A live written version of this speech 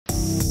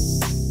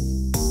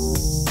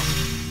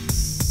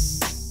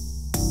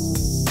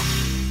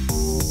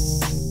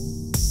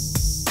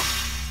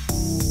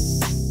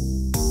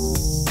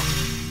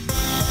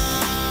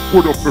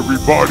What up,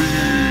 everybody?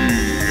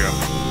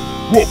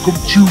 Welcome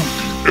to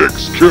the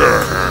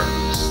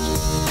XCast.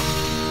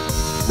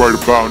 Right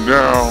about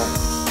now,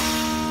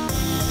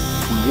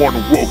 we want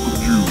to welcome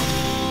you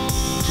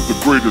to the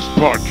greatest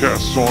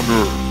podcast on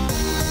earth,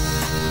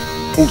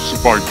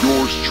 hosted by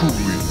yours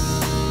truly,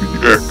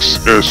 the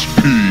XSP.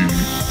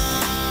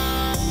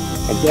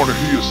 I want to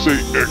hear you say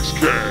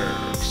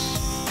XCast.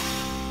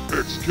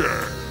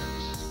 XCast.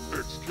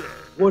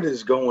 What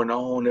is going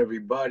on,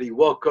 everybody?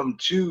 Welcome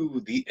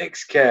to the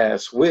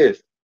XCast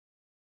with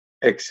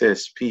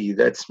XSP.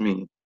 That's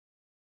me.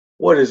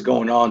 What is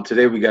going on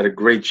today? We got a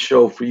great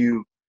show for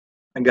you.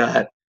 I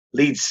got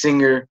lead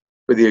singer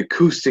for the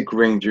Acoustic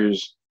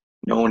Rangers,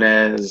 known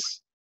as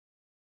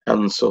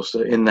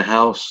Sosa, in the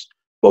house.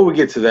 Before we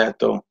get to that,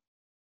 though,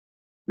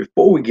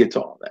 before we get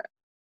to all that,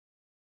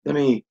 let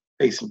me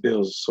pay some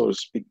bills, so to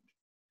speak.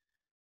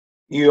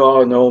 You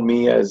all know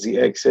me as the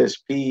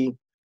XSP.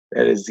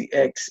 That is the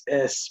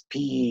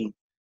XSP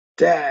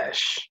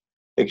dash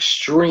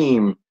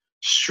Extreme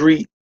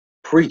Street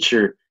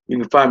Preacher. You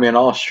can find me on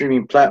all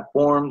streaming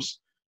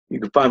platforms. You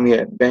can find me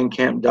at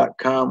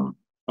bandcamp.com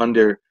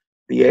under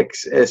the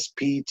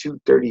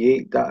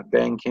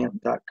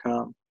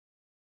XSP238.bandcamp.com.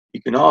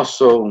 You can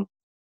also,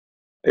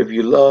 if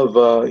you love,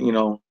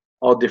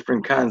 all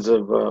different kinds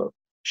of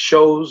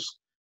shows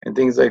and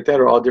things like that,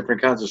 or all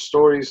different kinds of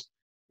stories,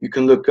 you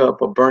can look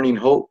up A Burning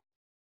Hope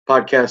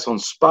podcast on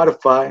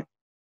Spotify.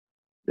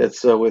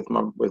 That's with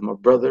my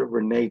brother,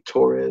 Renee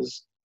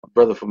Torres, a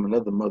brother from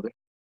another mother.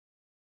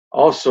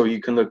 Also, you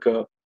can look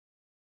up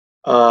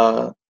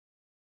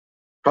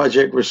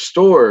Project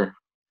Restore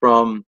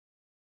from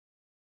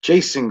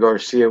Jason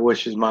Garcia,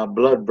 which is my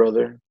blood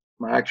brother,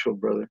 my actual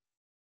brother.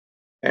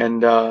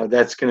 And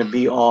that's going to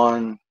be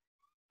on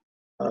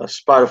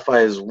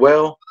Spotify as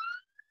well.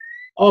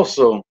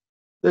 Also,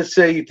 let's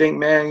say you think,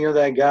 man,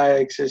 that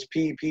guy,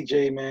 XSP,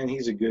 PJ, man,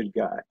 he's a good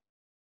guy.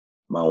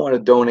 Might want to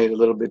donate a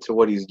little bit to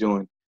what he's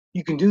doing.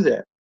 You can do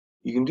that.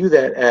 You can do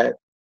that at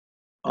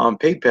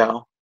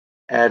PayPal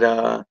at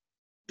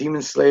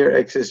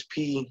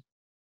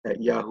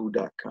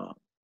DemonSlayerXSP@yahoo.com.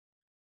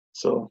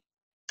 So,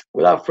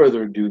 without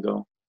further ado,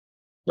 though,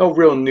 no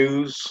real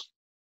news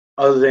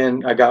other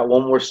than I got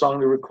one more song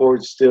to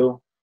record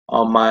still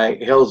on my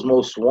Hell's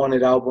Most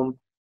Wanted album,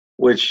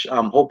 which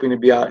I'm hoping to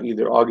be out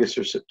either August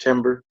or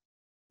September,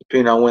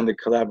 depending on when the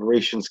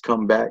collaborations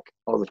come back,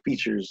 all the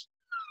features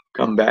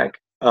come back.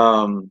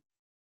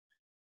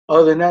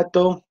 Other than that,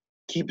 though,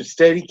 keep it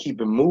steady, keep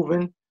it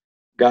moving.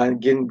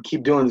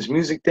 Keep doing this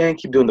music thing,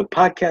 keep doing the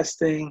podcast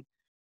thing.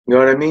 You know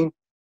what I mean?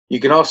 You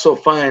can also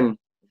find,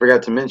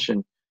 forgot to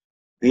mention,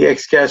 the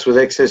XCast with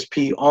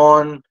XSP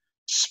on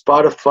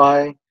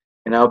Spotify,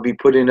 and I'll be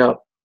putting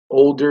up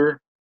older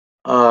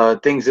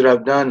things that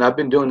I've done. I've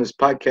been doing this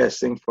podcast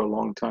thing for a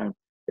long time.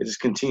 It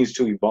just continues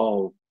to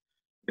evolve.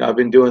 I've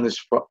been doing this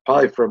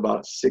probably for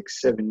about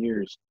 6-7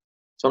 years,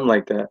 something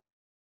like that.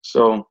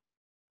 So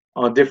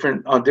on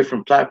different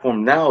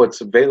platforms now, it's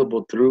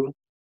available through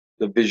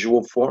the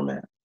visual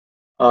format,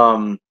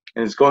 and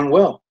it's going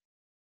well.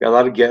 Got a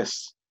lot of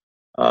guests.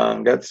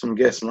 Got some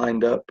guests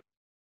lined up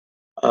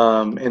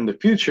in the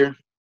future.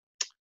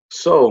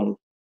 So,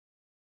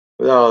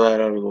 with all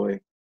that out of the way,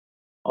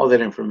 all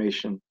that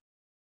information,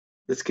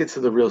 let's get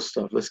to the real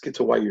stuff. Let's get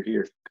to why you're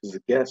here, because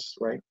the guests,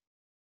 right?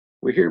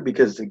 We're here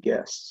because the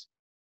guests.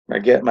 My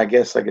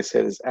guest, like I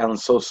said, is Alan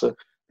Sosa,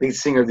 lead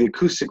singer of the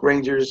Acoustic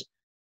Rangers,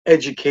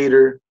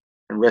 educator,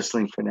 and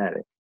wrestling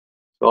fanatic.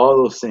 So all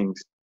those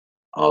things.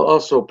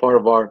 Also part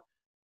of our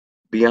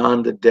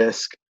Beyond the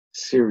Desk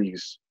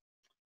series.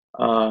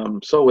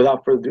 So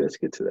without further ado, let's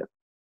get to that.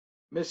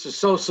 Mr.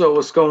 Sosa,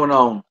 what's going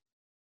on?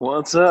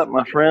 What's up,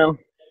 my friend?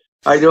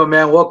 How you doing,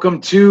 man? Welcome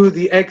to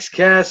the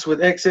XCast with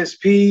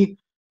XSP.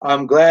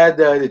 I'm glad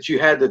that you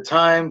had the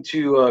time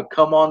to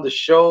come on the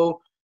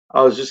show.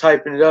 I was just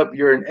hyping it up.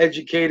 You're an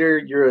educator.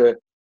 You're a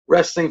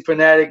wrestling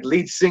fanatic,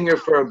 lead singer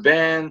for a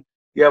band.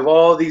 You have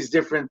all these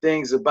different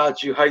things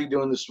about you. How you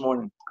doing this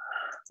morning?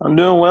 I'm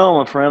doing well,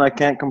 my friend. I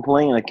can't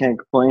complain.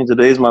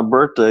 Today's my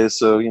birthday,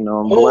 so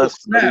I'm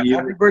blessed. Snap.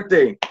 Happy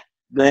birthday!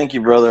 Thank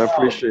you, brother. I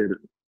appreciate it.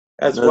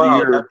 That's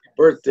wild. Happy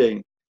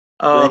birthday!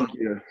 Thank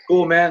you.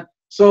 Cool, man.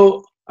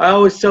 So I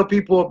always tell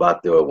people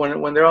about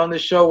when they're on the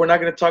show, we're not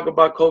going to talk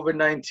about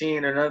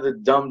COVID-19 or none of the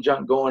dumb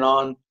junk going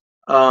on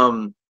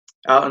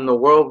out in the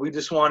world. We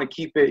just want to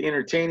keep it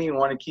entertaining. We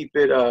want to keep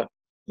it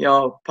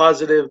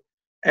positive.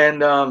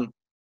 And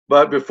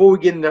but before we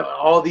get into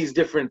all these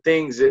different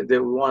things that we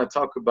want to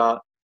talk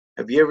about,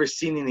 have you ever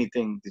seen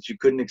anything that you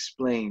couldn't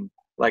explain,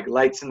 like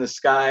lights in the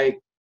sky,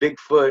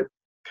 Bigfoot,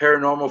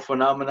 paranormal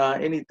phenomena,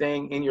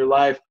 anything in your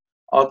life,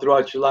 all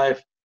throughout your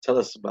life? Tell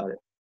us about it.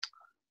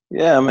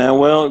 Yeah, man.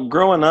 Well,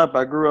 growing up,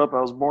 I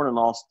was born in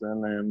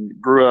Austin and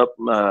grew up,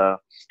 the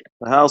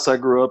house I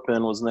grew up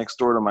in was next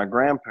door to my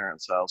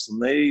grandparents' house. And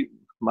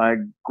my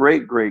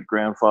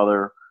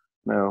great-great-grandfather,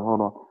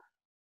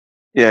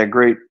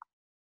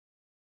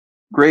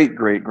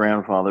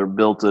 great-great-grandfather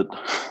built it,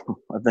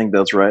 I think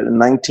that's right, in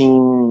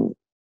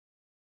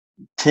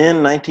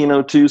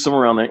 1902,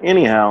 somewhere around there.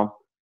 Anyhow,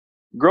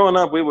 growing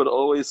up, we would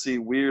always see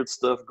weird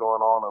stuff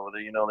going on over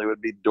there. You know, there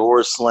would be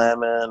doors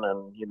slamming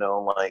and, you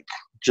know, like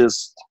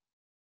just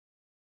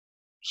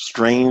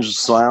strange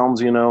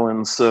sounds, you know.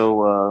 And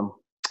so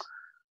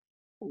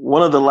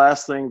one of the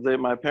last things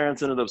my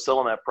parents ended up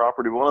selling that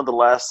property. One of the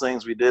last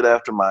things we did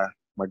after my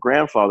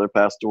grandfather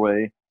passed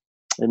away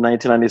in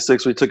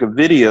 1996, we took a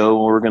video.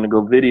 We were going to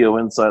go video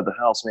inside the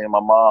house, me and my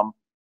mom.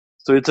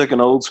 So we took an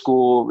old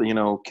school, you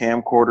know,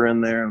 camcorder in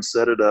there and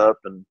set it up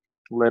and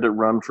let it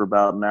run for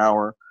about an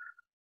hour.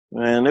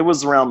 And it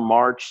was around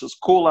March. It was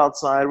cool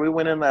outside. We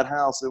went in that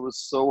house. It was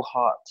so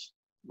hot.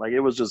 Like,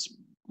 it was just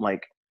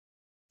like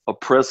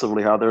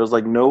oppressively hot. There was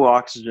like no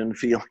oxygen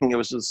feeling. It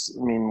was just,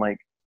 I mean, like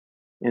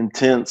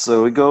intense.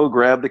 So we go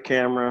grab the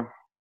camera,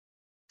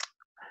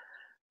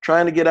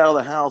 trying to get out of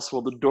the house.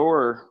 Well, the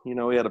door, you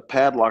know, we had a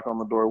padlock on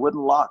the door. It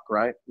wouldn't lock,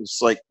 right?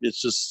 It's like, it's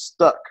just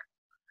stuck.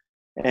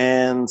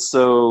 And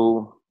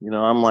so, you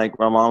know, I'm like,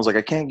 my mom's like,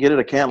 I can't get it.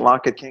 I can't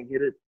lock it. Can't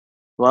get it.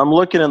 Well, I'm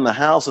looking in the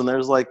house and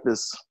there's like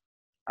this,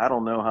 I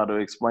don't know how to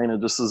explain it.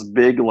 Just this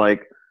big,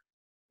 like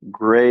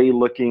gray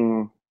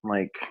looking,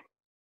 like,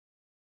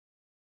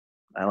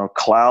 I don't know,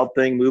 cloud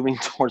thing moving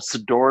towards the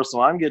door. So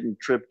I'm getting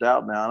tripped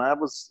out now. And I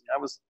was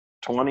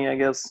 20, I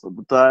guess, at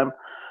the time.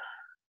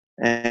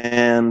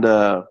 And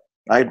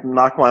I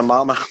knocked my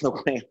mom out of the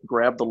way and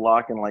grabbed the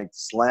lock and like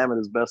slam it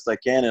as best I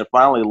can. And it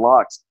finally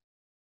locks.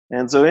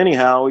 And so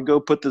anyhow, we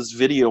go put this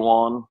video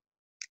on,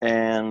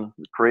 and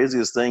the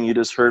craziest thing, you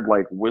just heard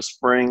like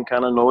whispering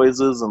kind of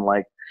noises, and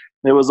like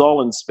it was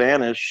all in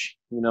Spanish,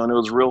 you know, and it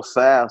was real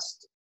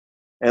fast.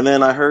 And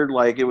then I heard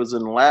like it was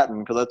in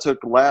Latin, because I took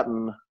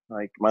Latin,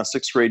 like my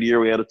 6th grade year,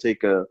 we had to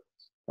take a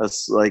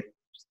like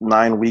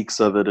 9 weeks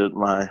of it at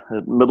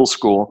middle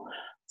school.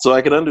 So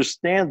I could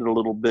understand it a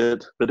little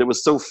bit, but it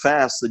was so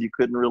fast that you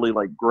couldn't really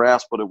like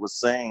grasp what it was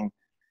saying.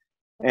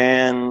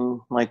 And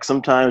like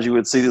sometimes you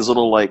would see these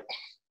little like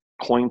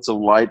points of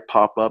light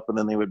pop up and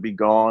then they would be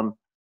gone.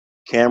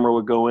 Camera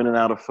would go in and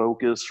out of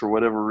focus for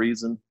whatever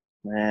reason.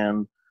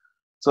 And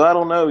so I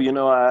don't know, you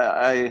know,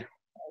 I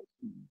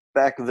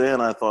back then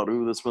I thought,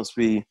 ooh, this must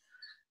be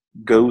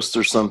ghosts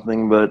or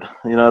something. But,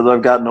 you know, as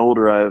I've gotten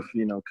older, I've,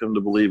 you know, come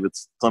to believe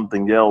it's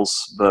something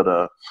else.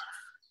 But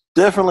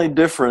definitely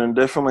different, and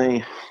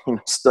definitely, you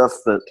know, stuff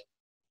that,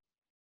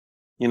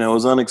 you know,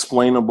 was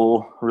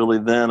unexplainable really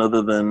then,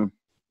 other than,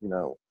 you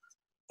know,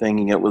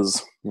 thinking it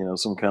was, you know,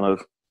 some kind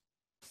of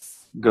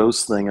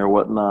ghost thing or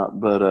whatnot.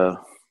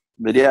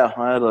 But yeah,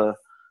 I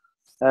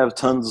have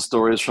tons of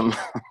stories from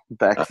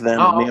back then.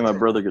 Me and my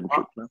brother getting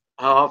tripped out.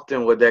 How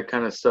often would that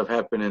kind of stuff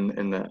happen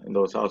in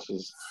those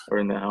houses, or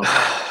in the house?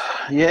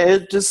 Yeah,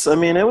 it just, I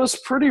mean, it was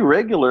pretty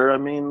regular. I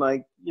mean,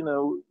 like, you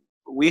know,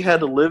 we had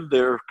to live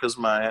there because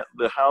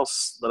the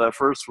house that I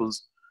first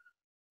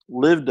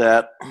lived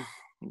at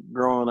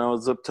growing, I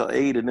was up to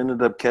 8. It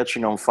ended up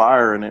catching on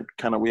fire, and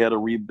we had to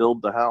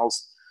rebuild the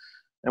house.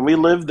 And we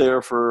lived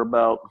there for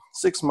about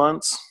 6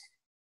 months.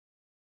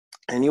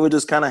 And you would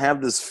just kind of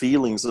have this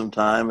feeling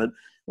sometime. It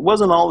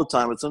wasn't all the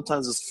time, but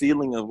sometimes this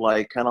feeling of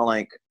like, kind of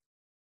like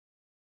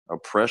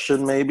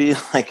oppression maybe.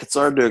 Like, it's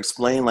hard to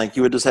explain. Like,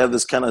 you would just have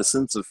this kind of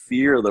sense of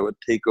fear that would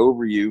take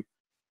over you.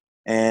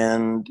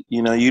 And,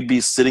 you know, you'd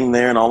be sitting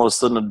there and all of a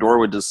sudden the door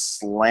would just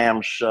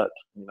slam shut,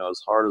 you know,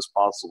 as hard as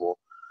possible.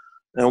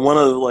 And one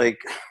of like,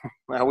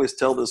 I always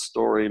tell this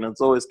story, and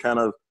it's always kind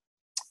of,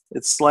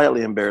 it's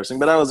slightly embarrassing,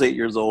 but I was 8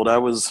 years old. I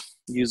was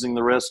using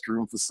the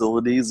restroom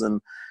facilities,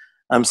 and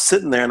I'm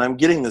sitting there and I'm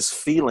getting this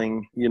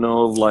feeling, you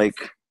know, of like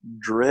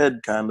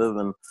dread kind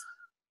of.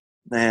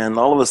 And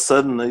all of a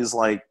sudden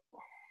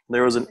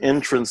there was an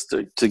entrance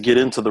to get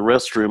into the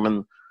restroom,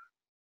 and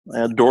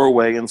a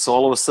doorway. And so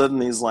all of a sudden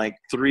these like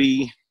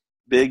 3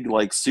 big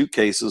like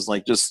suitcases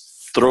like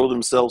just throw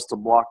themselves to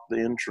block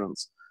the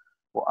entrance.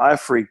 Well, I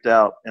freaked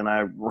out and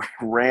I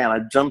ran.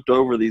 I jumped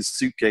over these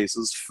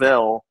suitcases,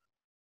 fell.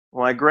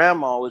 My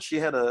grandma she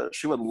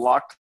would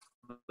lock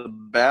the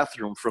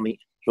bathroom from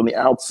the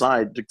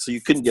outside so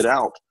you couldn't get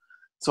out.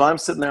 So I'm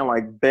sitting there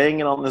like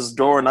banging on this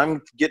door, and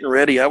I'm getting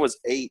ready. I was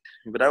 8,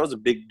 but I was a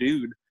big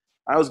dude.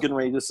 I was getting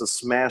ready just to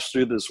smash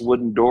through this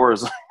wooden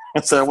doors.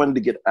 So I wanted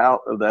to get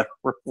out of that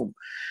room.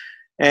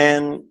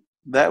 And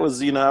that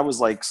was, you know, I was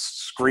like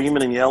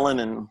screaming and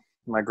yelling, and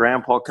my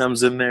grandpa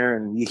comes in there,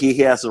 and he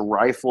has a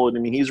rifle. And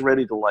I mean, he's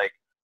ready to like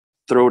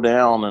throw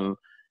down,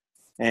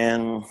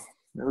 and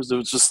it was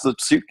just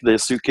the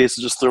suitcase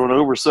is just thrown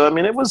over. So I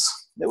mean, it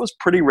was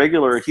pretty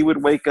regular. He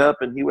would wake up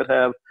and he would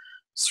have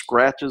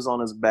scratches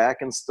on his back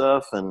and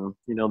stuff, and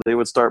you know, they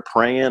would start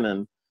praying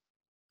and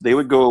they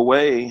would go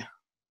away.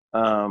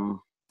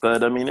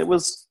 But I mean, it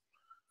was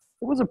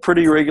a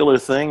pretty regular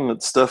thing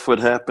that stuff would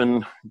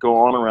happen, go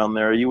on around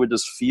there. You would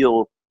just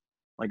feel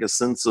like a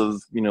sense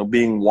of, you know,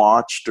 being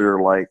watched,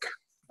 or like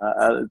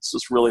it's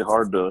just really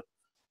hard to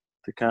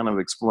kind of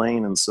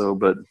explain. And so,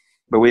 but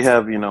we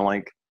have, you know,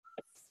 like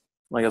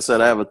I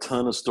said, I have a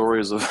ton of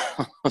stories of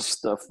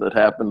stuff that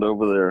happened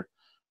over there.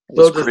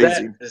 So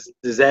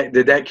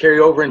did that carry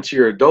over into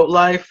your adult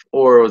life,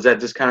 or was that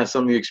just kind of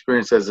something you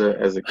experienced as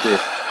a kid?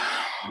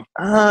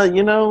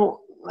 You know,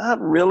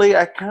 Not really.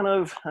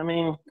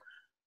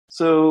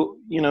 So,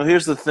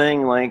 here's the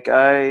thing. Like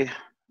I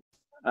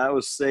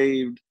was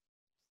saved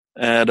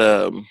at,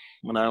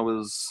 when I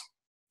was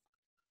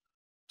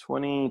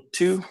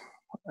 22.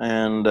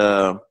 And,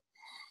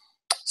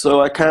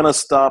 so I kind of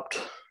stopped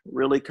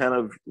really kind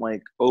of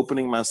like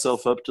opening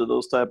myself up to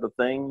those type of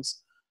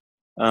things.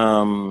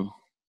 I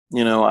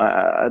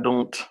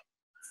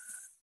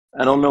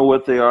don't know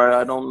what they are.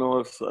 I don't know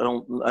if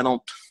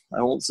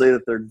I won't say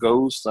that they're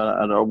ghosts.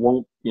 I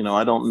won't,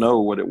 I don't know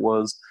what it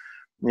was,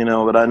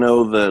 but I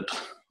know that,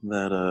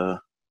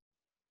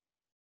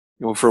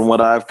 from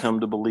what I've come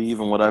to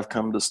believe and what I've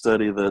come to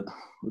study, that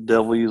the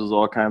devil uses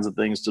all kinds of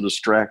things to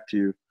distract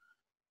you.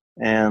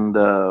 And,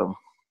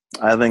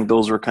 I think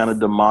those are kind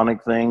of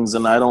demonic things,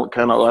 and I don't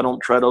try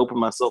to open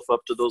myself up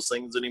to those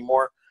things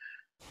anymore.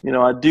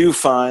 I do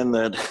find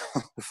that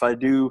if I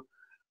do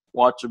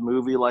watch a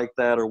movie like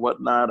that or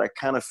whatnot, I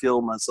kind of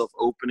feel myself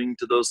opening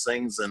to those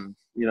things. And,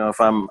 if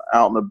I'm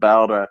out and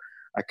about, I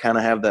kind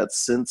of have that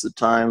sense at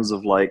times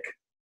of like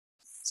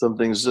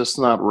something's just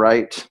not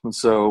right. And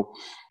so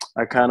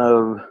I kind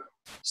of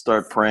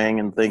start praying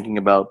and thinking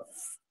about,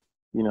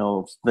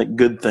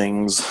 good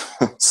things.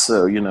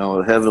 So,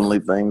 heavenly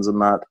things and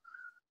not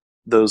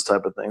those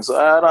type of things. So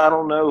I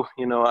don't know.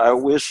 I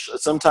wish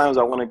sometimes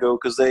I want to go,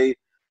 because they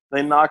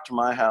knocked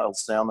my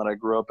house down that I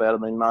grew up at,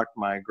 and they knocked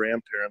my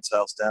grandparents'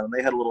 house down, and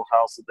they had a little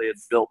house that they had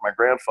built. My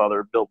grandfather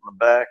had built in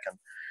the back, and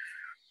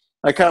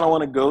I kind of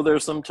want to go there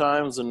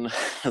sometimes. And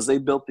as they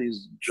built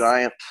these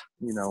giant,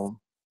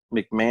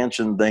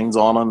 McMansion things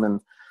on them,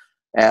 and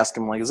ask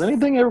them, like, has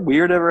anything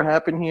weird ever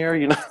happened here?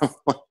 You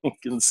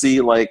can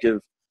see like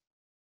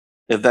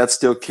if that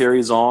still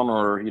carries on,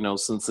 or,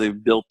 since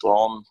they've built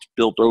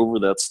over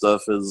that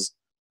stuff, is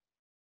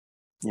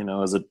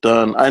it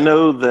done? I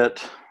know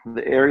that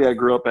the area I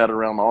grew up at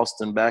around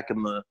Austin back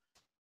in the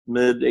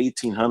mid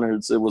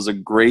 1800s, it was a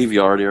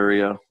graveyard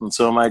area. And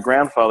so my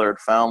grandfather had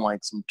found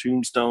like some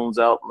tombstones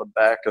out in the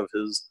back of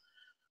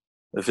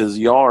his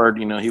yard.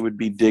 He would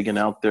be digging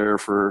out there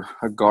for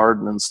a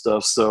garden and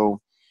stuff. So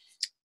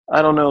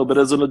I don't know, but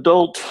as an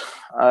adult,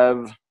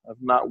 I've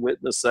not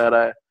witnessed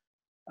that.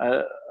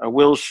 I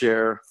will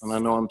share, and I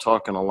know I'm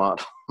talking a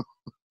lot.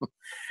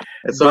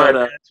 That's all right.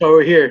 That's why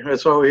we're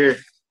here.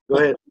 Go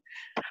ahead.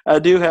 I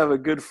do have a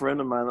good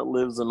friend of mine that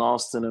lives in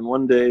Austin, and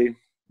one day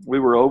we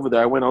were over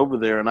there. I went over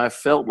there, and I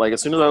felt like,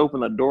 as soon as I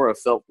opened the door, I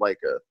felt like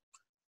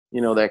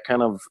that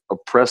kind of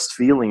oppressed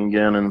feeling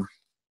again.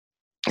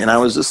 And I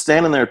was just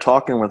standing there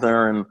talking with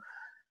her, and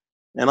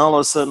all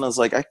of a sudden I was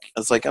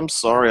like, I'm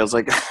sorry. I was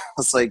like,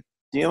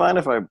 do you mind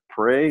if I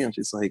pray? And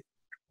she's like,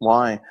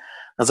 why?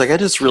 I was like, I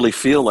just really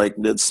feel like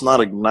it's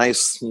not a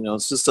nice,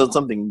 it's just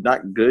something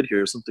not good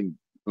here, it's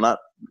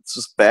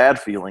just bad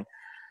feeling.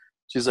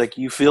 She's like,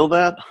 you feel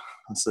that?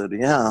 I said,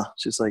 yeah.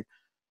 She's like,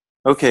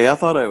 okay, I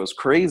thought I was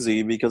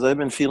crazy because I've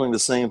been feeling the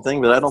same thing,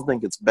 but I don't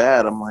think it's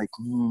bad. I'm like,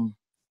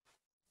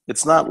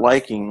 it's not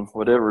liking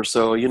whatever.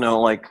 So,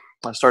 like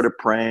I started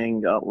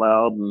praying out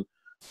loud, and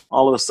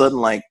all of a sudden,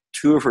 like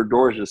two of her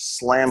doors just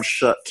slammed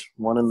shut,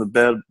 one in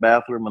the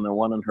bathroom and then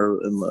one in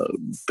the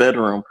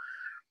bedroom.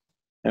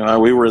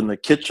 We were in the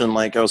kitchen,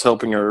 like I was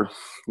helping her,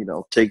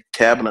 take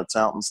cabinets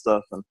out and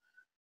stuff.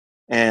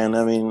 And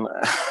I mean,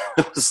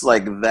 it was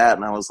like that.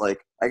 And I was like,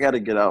 I got to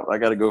get out. I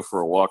got to go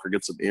for a walk or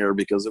get some air,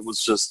 because it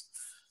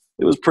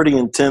was pretty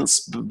intense.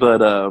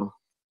 But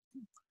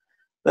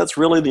that's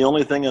really the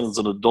only thing as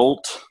an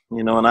adult,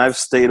 and I've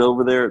stayed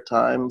over there at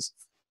times,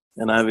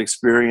 and I've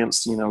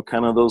experienced,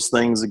 kind of those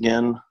things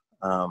again.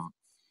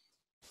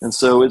 And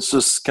so it's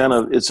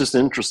just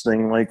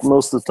interesting. Like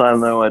most of the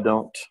time though, I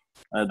don't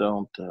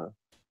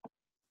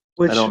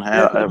Which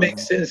have.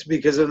 Makes sense,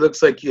 because it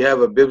looks like you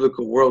have a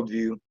biblical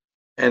worldview.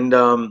 And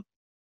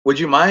would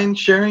you mind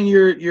sharing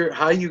your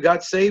how you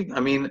got saved? I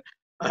mean,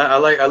 I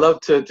love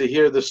to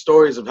hear the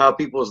stories of how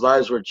people's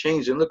lives were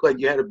changed. It looked like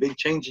you had a big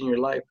change in your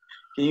life.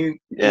 Can you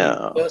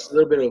tell us a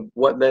little bit of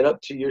what led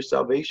up to your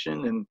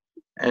salvation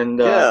and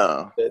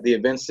the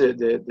events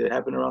that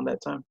happened around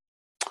that time?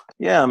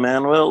 Yeah,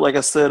 man. Well, like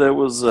I said, I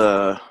was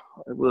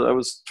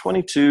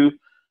 22.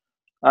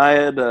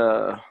 I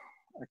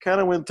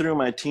kind of went through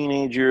my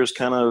teenage years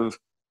kind of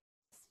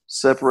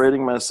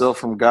separating myself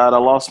from God. I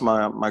lost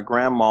my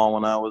grandma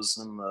when I was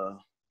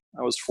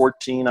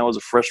 14. I was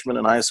a freshman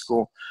in high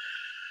school.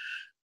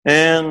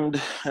 And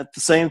at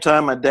the same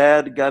time, my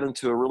dad got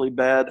into a really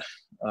bad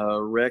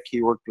wreck.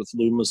 He worked with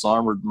Loomis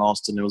Armored in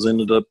Austin. It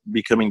ended up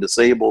becoming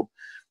disabled.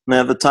 And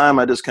at the time,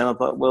 I just kind of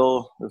thought,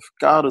 well, if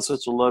God is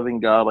such a loving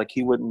God, like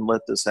he wouldn't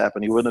let this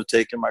happen. He wouldn't have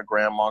taken my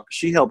grandma, because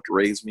she helped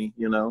raise me,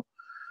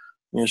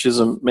 she's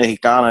a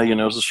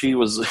Mexicana, so she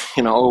was,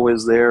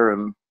 always there,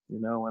 and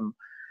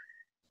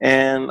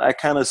I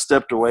kind of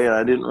stepped away.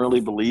 I didn't really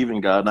believe in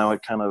God. Now I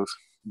kind of,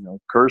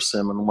 curse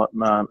him and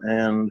whatnot.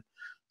 And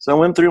so I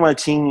went through my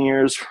teen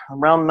years.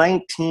 Around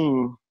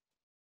 19,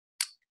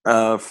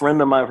 a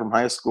friend of mine from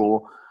high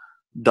school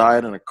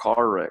died in a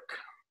car wreck.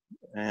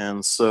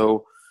 And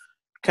so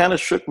kind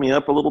of shook me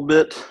up a little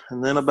bit.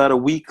 And then about a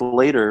week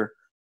later,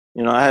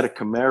 you know, I had a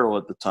Camaro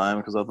at the time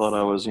because I thought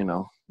I was, you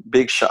know,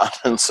 big shot.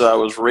 And so I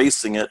was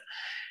racing it.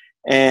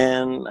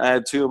 And I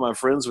had two of my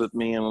friends with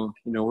me, and,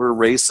 you know, we're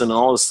racing, and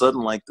all of a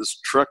sudden, like, this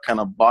truck kind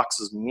of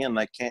boxes me in.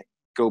 I can't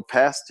go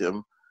past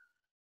him.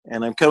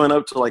 And I'm coming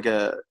up to like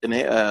a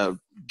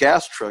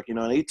gas truck, you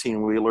know, an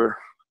 18-wheeler.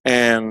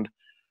 And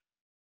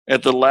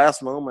at the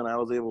last moment, I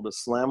was able to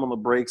slam on the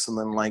brakes and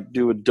then like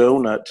do a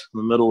donut in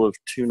the middle of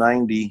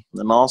 290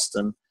 in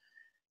Austin.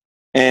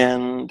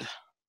 And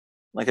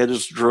like I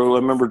just drove, I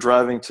remember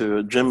driving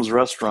to Jim's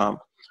restaurant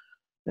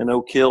in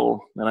Oak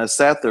Hill, and I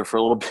sat there for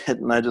a little bit,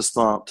 and I just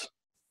thought,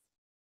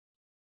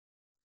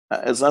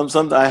 as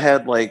I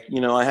had like,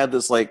 you know, I had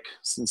this like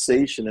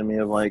sensation in me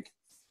of like,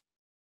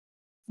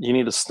 you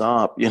need to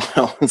stop, you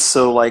know? And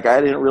so like,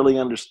 I didn't really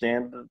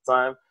understand at the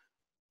time.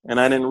 And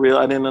I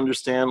didn't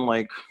understand,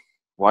 like,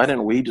 why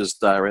didn't we just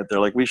die right there?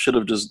 Like, we should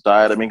have just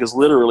died. I mean, because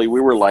literally we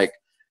were like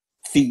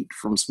feet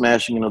from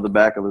smashing into the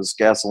back of this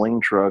gasoline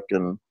truck.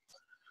 And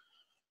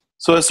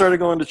so I started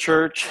going to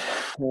church,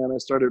 and I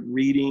started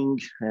reading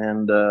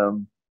and,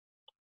 you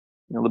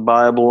know, the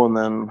Bible, and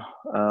then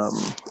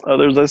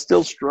others. I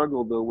still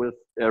struggled though with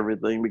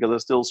everything, because I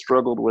still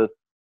struggled with,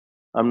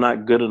 I'm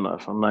not good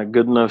enough. I'm not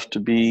good enough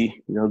to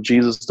be, you know,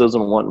 Jesus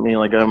doesn't want me.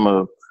 Like, I'm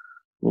a,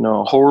 you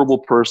know, a horrible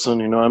person.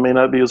 You know, I may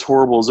not be as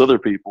horrible as other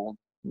people,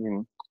 you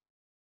know,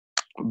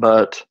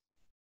 but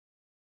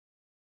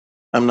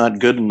I'm not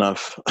good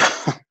enough.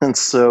 And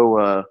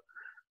so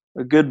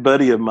a good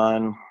buddy of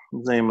mine,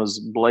 his name was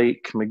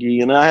Blake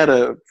McGee, and I had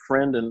a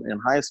friend in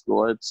high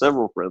school. I had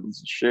several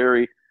friends,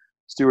 Sherry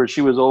Stewart.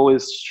 She was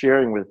always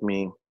sharing with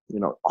me, you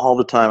know, all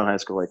the time in high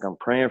school, like, I'm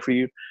praying for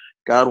you.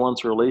 God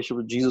wants a relationship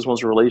with, Jesus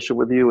wants a relationship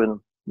with you. And,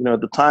 you know,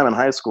 at the time in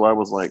high school, I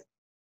was like,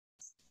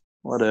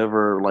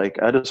 whatever,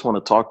 like, I just want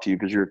to talk to you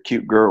because you're a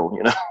cute girl,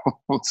 you know?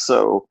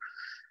 So,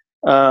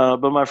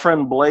 but my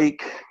friend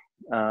Blake,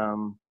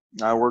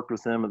 I worked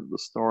with him at the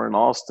store in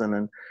Austin,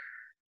 and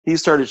he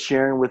started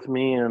sharing with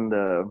me, and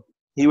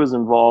he was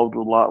involved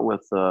a lot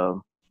with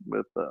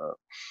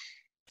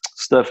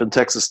stuff in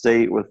Texas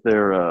State with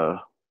their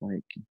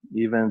like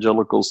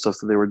evangelical stuff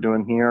that they were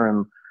doing here.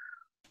 And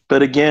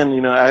but again,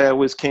 you know, I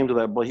always came to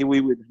that. But we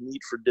would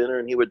meet for dinner,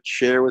 and he would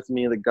share with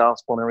me the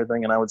gospel and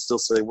everything, and I would still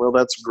say, well,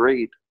 that's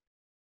great,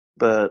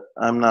 but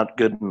I'm not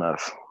good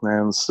enough.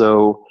 And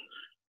so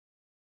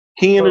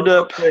he ended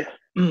up.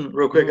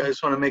 Real quick, I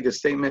just want to make a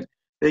statement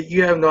that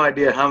you have no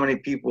idea how many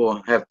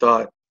people have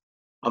thought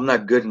I'm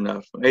not good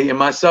enough, and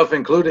myself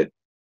included.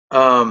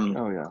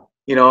 Oh yeah.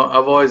 You know,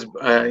 I've always,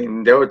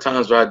 there were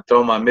times where I'd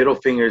throw my middle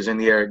fingers in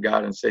the air at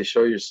God and say,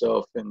 show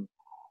yourself, and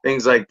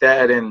things like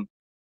that. And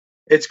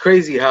it's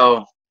crazy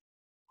how,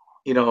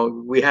 you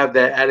know, we have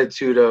that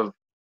attitude of,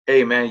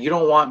 hey man, you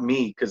don't want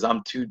me because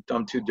I'm too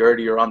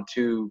dirty, or I'm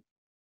too,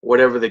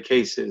 whatever the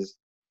case is.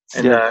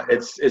 And Yeah.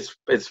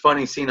 it's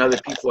funny seeing other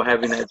people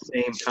having that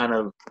same kind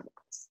of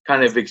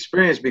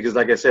experience, because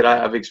like I said,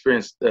 I've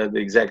experienced the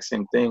exact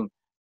same thing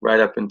right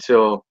up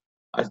until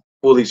I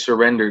fully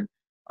surrendered.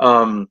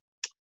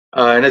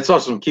 And it's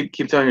awesome.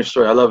 Keep telling your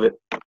story. I love it.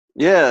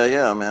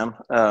 Yeah, man.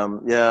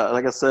 Yeah,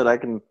 like I said, I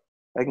can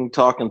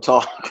talk and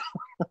talk.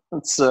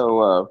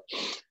 So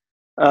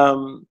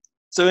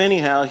so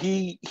anyhow,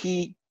 we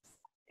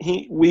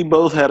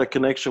both had a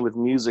connection with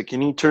music,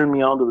 and he turned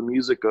me on to the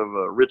music of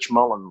Rich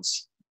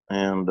Mullins.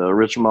 And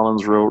Rich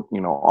Mullins wrote,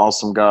 you know,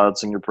 Awesome God,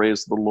 Sing Your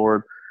Praise to the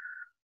Lord.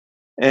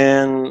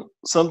 And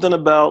something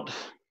about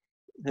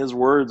his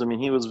words, I mean,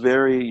 he was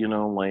very, you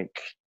know, like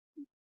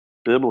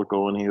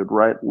biblical, and he would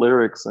write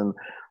lyrics, and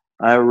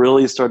I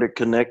really started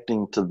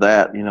connecting to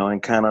that, you know,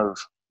 and kind of,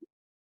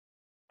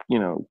 you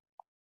know,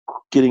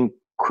 getting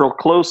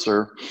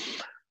closer.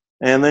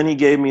 And then he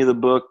gave me the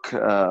book,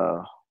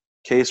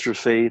 Case for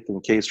Faith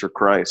and Case for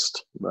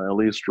Christ by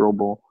Lee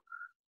Strobel,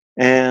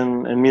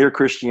 and Mere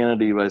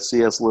Christianity by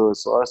C.S.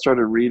 Lewis. So I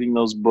started reading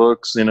those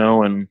books, you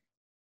know, and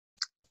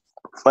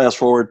fast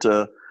forward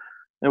to,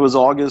 it was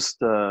August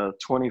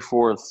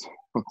 24th,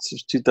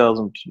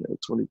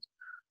 2020.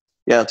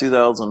 Yeah,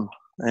 2000.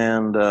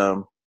 And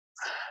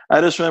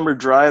I just remember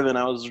driving.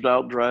 I was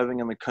out driving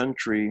in the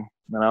country,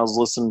 and I was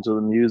listening to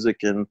the music,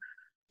 and,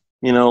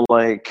 you know,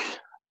 like,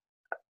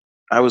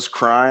 I was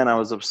crying, I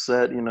was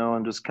upset, you know,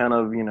 and just kind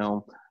of, you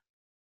know,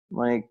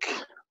 like,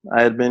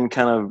 I had been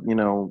kind of, you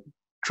know,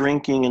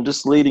 drinking and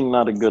just leading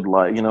not a good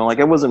life, you know, like,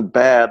 it wasn't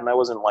bad, and I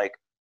wasn't like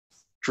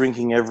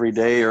drinking every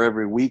day or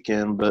every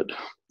weekend, but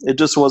it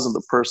just wasn't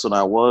the person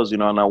I was, you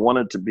know, and I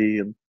wanted to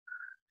be.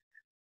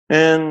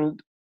 And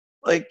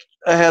like,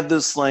 I had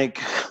this like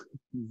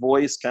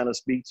voice kind of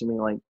speak to me,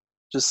 like,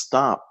 just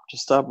stop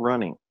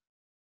running,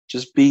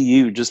 just be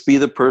you, just be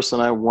the person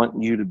I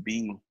want you to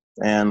be.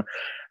 And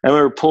I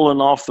remember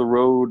pulling off the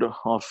road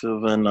off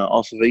of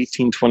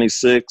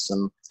 1826,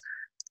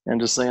 and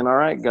just saying, all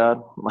right,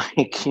 God,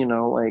 like, you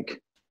know,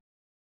 like,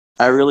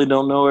 I really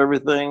don't know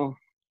everything,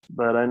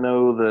 but I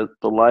know that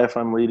the life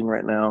I'm leading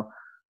right now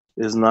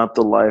is not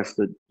the life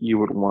that you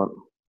would want,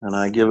 and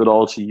I give it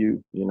all to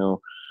you, you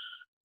know.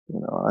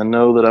 I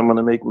know that I'm going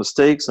to make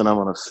mistakes and I'm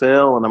going to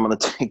fail and I'm going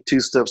to take 2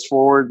 steps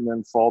forward and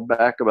then fall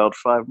back about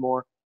 5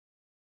 more.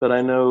 But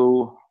I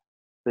know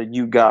that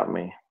you got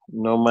me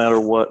no matter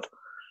what.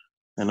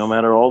 And no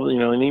matter all the,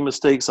 any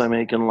mistakes I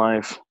make in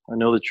life, I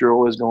know that you're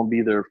always going to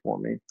be there for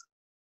me.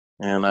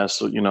 And I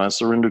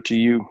surrender to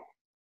you.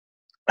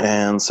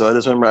 And so I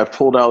just remember I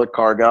pulled out of the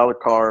car, got out of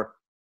the car,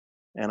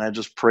 and I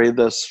just prayed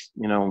this,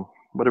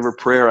 whatever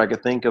prayer I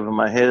could think of in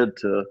my head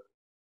to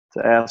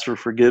ask for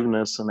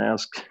forgiveness and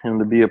ask him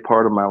to be a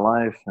part of my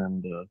life.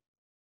 And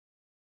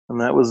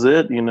that was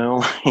it,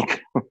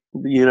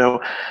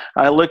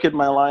 I look at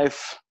my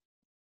life,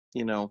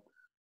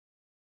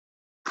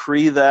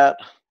 pre that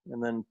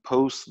and then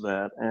post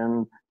that.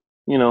 And,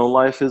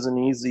 life isn't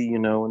easy,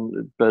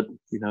 but,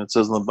 it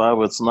says in the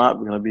Bible, it's not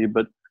going to be,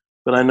 but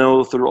I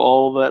know through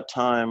all that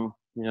time,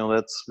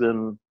 that's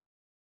been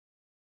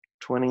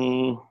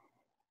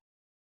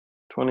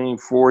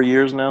 24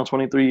 years now,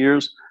 23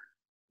 years,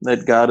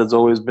 that God has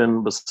always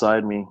been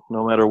beside me,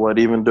 no matter what.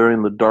 Even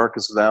during the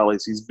darkest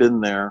valleys, he's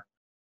been there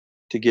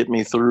to get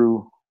me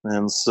through.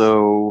 And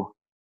so,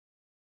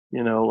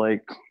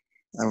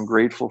 I'm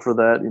grateful for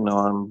that.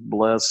 I'm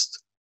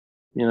blessed.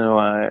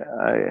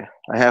 I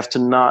have to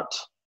not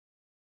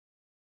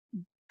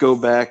go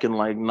back and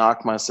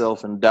knock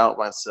myself and doubt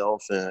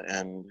myself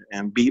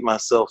and beat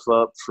myself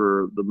up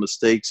for the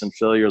mistakes and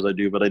failures I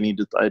do. But I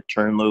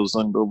turn those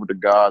over to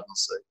God and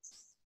say,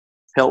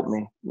 help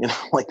me,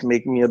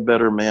 make me a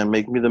better man,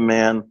 make me the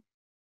man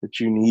that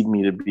you need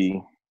me to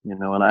be,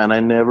 and I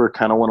never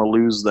kind of want to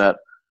lose that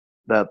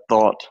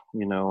thought,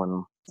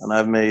 and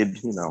I've made,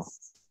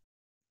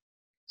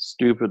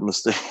 stupid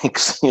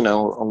mistakes,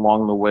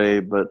 along the way,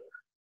 but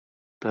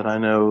I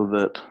know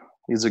that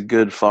he's a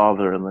good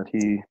father and that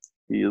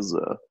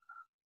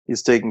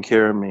he's taken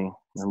care of me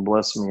and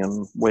blessed me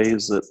in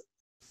ways that,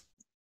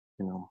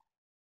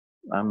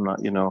 I'm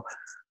not,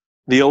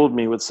 the old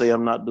me would say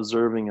I'm not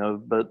deserving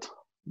of, but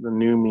the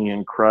new me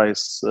in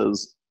Christ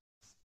says,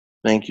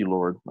 thank you,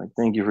 Lord.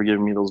 Thank you for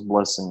giving me those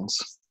blessings.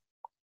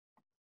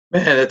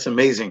 Man, that's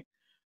amazing.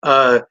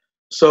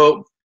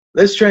 So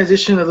let's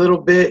transition a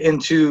little bit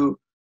into,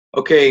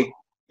 okay,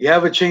 you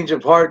have a change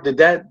of heart. Did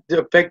that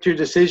affect your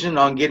decision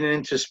on getting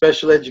into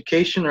special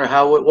education, or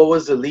what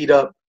was the lead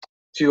up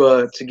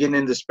to getting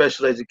into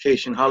special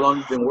education? How long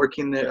have you been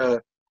working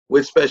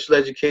with special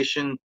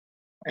education?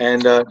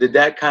 And did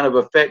that kind of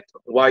affect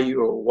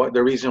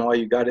the reason why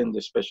you got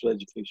into special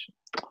education?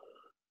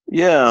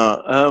 Yeah,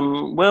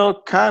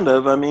 well, kind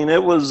of. I mean,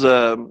 it was,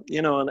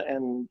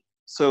 and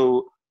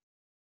so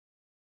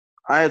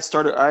I had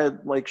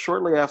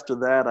shortly after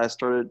that, I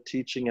started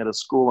teaching at a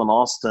school in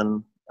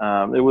Austin.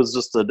 I was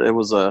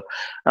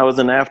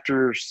an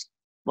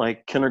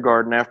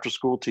kindergarten after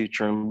school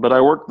teacher, but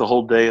I worked the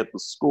whole day at the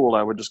school.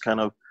 I would just kind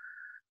of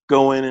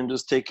go in and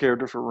just take care of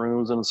different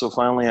rooms. And so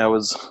finally I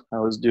was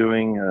a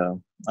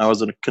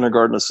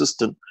kindergarten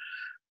assistant.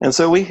 And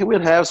so we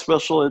would have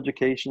special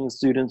education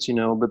students,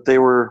 but they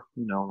were,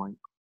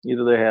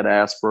 either they had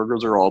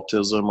Asperger's or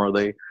autism, or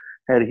they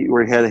had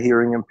a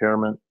hearing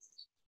impairment.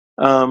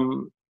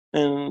 And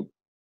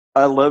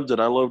I loved it.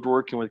 I loved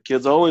working with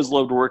kids. I always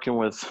loved working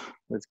with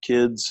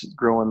kids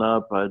growing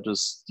up. I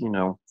just,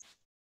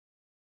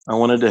 I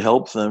wanted to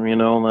help them, and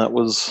that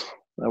was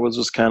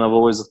just kind of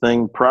always a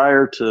thing.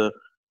 Prior to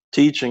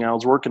teaching, I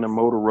was working in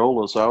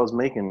Motorola, so I was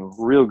making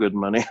real good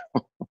money.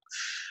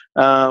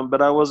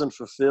 But I wasn't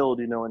fulfilled,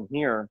 in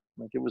here.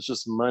 It was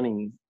just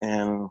money,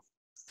 and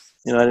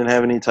I didn't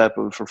have any type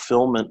of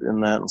fulfillment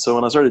in that. And so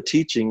when I started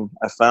teaching,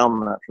 I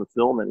found that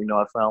fulfillment.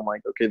 I found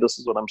okay, this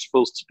is what I'm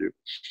supposed to do.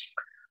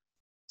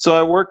 So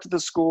I worked at the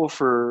school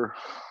for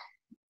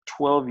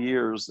 12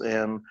 years,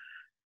 and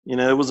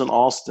it was in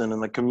Austin,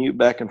 and the commute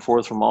back and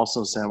forth from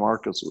Austin to San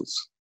Marcos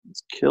was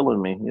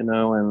killing me, and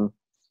I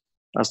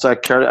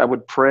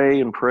would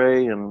pray and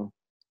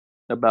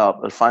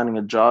about finding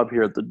a job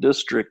here at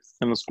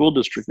in the school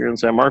district here in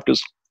San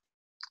Marcos.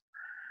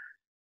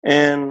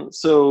 And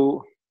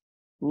so,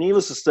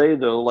 needless to say,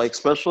 though,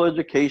 special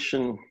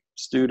education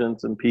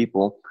students and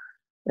people,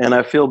 and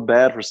I feel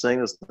bad for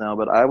saying this now,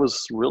 but I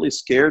was really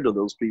scared of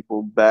those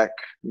people back,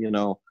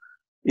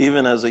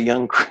 even as a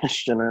young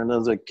Christian and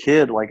as a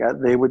kid.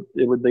 They would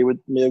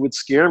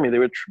scare me. They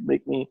would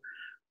make me,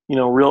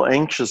 real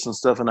anxious and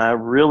stuff. And I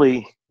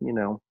really,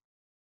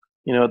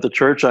 at the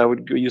church I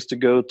used to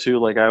go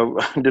to, I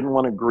didn't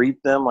want to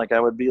greet them. I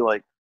would be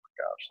like, oh my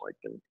gosh,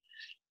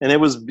 and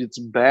it's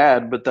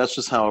bad, but that's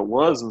just how it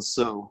was. And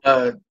so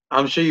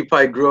I'm sure you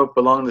probably grew up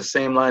along the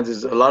same lines.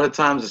 As a lot of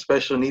times a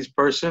special needs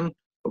person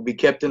will be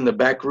kept in the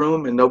back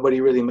room and nobody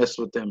really messed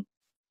with them.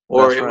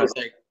 Or that's it right. was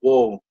like,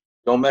 whoa,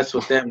 don't mess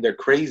with them. They're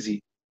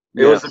crazy.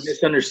 It was a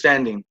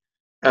misunderstanding.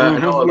 I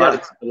know a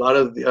lot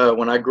of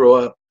when I grew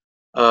up,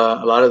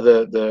 a lot of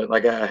the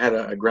I had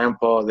a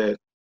grandpa that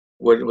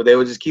they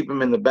would just keep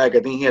him in the back.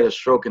 I think he had a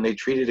stroke, and they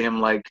treated him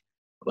like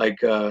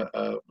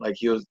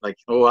he was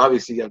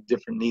obviously you have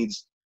different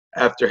needs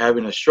after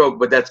having a stroke,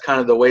 but that's kind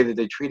of the way that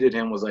they treated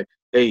him, was like,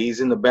 hey,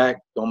 he's in the back,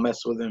 don't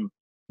mess with him.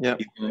 Yeah,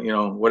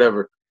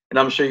 whatever. and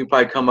I'm sure you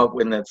probably come up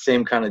with that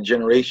same kind of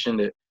generation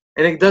that,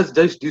 and it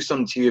does do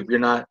something to you if you're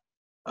not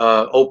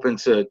open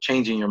to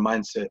changing your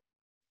mindset.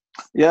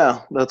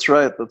 Yeah, that's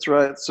right. That's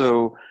right.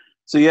 So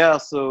yeah.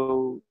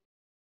 So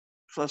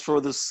fast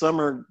forward this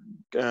summer,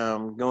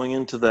 going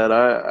into that,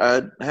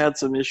 I had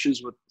some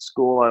issues with the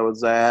school I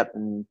was at,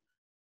 and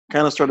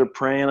kind of started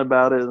praying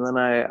about it. And then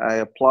I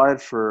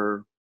applied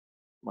for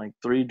like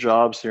 3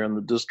 jobs here in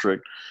the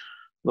district.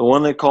 The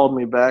one that called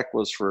me back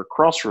was for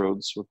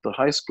Crossroads with the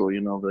high school, you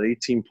know, the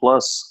 18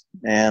 plus.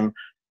 And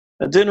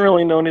I didn't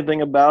really know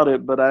anything about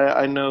it, but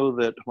I know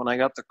that when I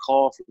got the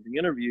call for the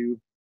interview,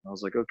 I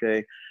was like,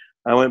 okay.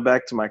 I went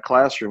back to my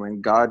classroom,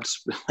 and God,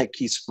 like,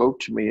 he spoke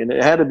to me, and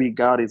it had to be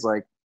God. He's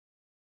like,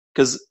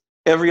 because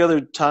every other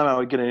time I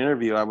would get an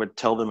interview, I would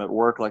tell them at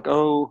work, like,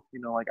 oh,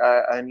 you know, like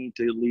I need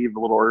to leave a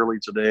little early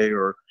today,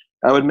 or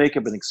I would make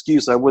up an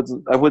excuse. I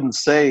wouldn't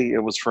say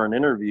it was for an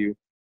interview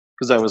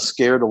because I was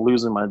scared of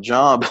losing my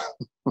job.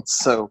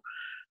 So,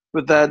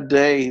 but that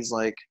day, he's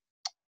like,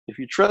 if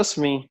you trust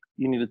me,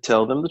 you need to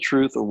tell them the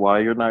truth of why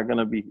you're not going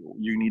to be,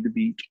 you need to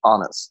be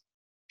honest.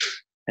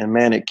 And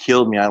man, it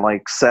killed me. I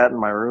like sat in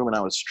my room and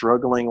I was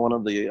struggling. One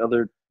of the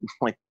other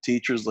like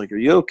teachers, like, are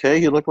you okay?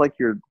 You look like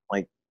you're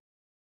like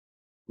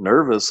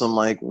nervous. I'm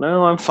like,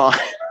 no, I'm fine.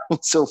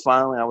 So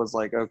finally I was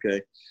like,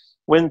 okay.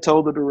 Went and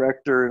told the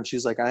director, and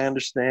she's like, I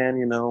understand,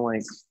 you know,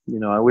 like, you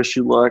know, I wish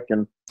you luck,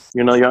 and,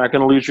 you know, you're not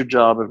going to lose your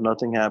job if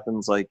nothing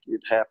happens. Like,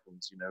 it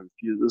happens, you know,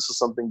 if this is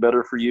something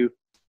better for you,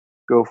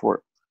 go for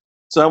it.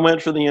 So I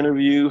went for the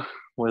interview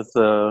with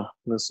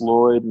Miss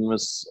Lloyd and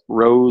Miss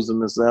Rose and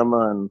Miss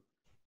Emma,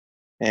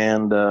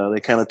 and they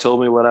kind of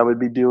told me what I would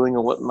be doing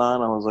and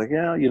whatnot. I was like,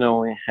 yeah, you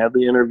know, we had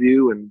the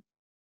interview and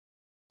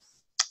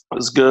it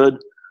was good.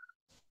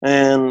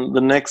 And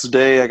the next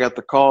day I got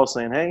the call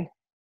saying, hey,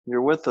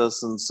 you're with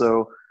us. And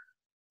so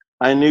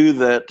I knew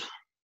that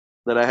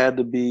I had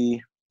to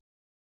be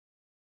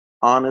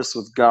honest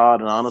with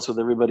God and honest with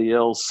everybody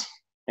else.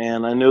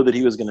 And I know that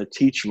he was going to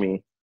teach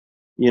me,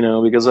 you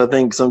know, because I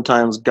think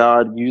sometimes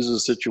God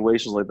uses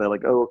situations like that,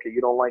 like, oh, okay,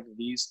 you don't like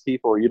these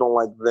people or you don't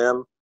like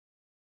them.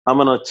 I'm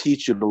going to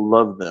teach you to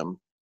love them.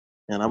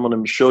 And I'm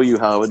going to show you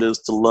how it is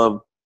to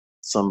love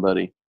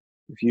somebody.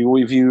 If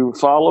you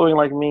following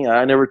like me,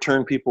 I never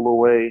turn people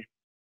away.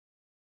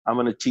 I'm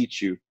going to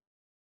teach you.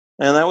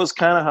 And that was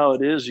kind of how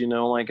it is, you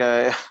know, like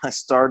I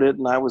started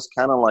and I was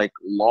kind of like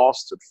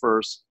lost at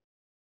first,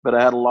 but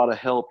I had a lot of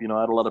help, you know,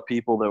 I had a lot of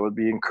people that would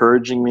be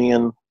encouraging me.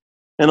 And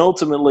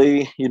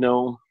ultimately, you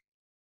know,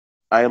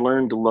 I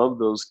learned to love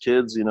those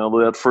kids, you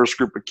know, that first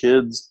group of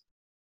kids,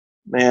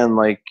 man,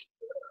 like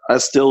I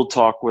still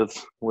talk with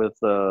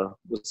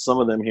some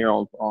of them here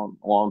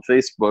on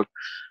Facebook,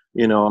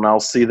 you know, and I'll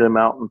see them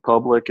out in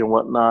public and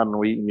whatnot. And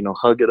we, you know,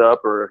 hug it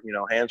up or, you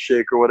know,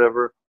 handshake or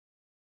whatever.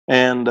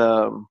 And,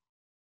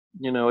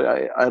 you know,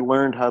 I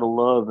learned how to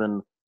love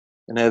and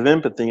have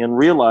empathy and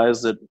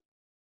realize that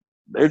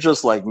they're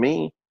just like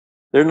me.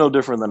 They're no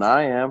different than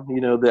I am.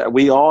 You know, that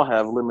we all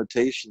have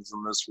limitations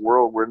in this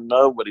world where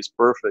nobody's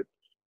perfect.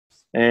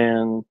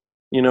 And,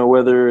 you know,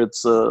 whether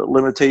it's a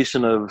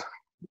limitation of,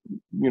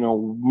 you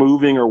know,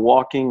 moving or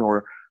walking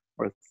or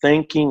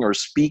thinking or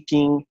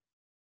speaking,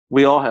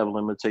 we all have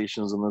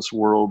limitations in this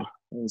world.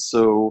 And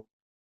so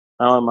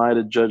how am I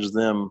to judge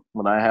them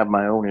when I have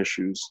my own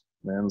issues?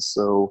 And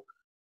so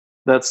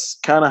that's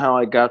kind of how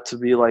I got to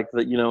be like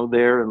that, you know,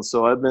 there. And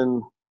so I've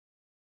been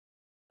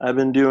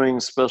doing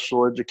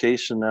special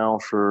education now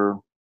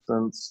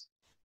since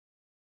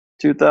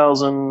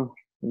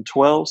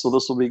 2012. So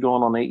this will be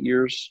going on 8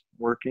 years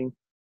working.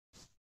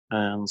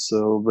 And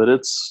so, but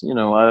it's, you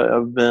know,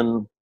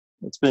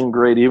 it's been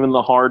great. Even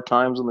the hard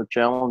times and the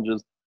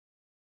challenges,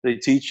 they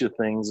teach you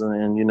things.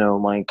 And you know,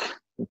 like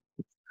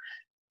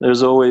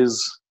there's always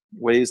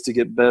ways to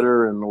get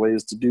better and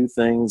ways to do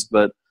things.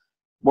 But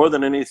more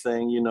than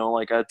anything, you know,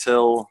 like I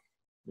tell,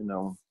 you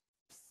know,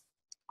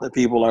 the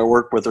people I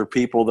work with or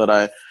people that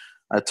I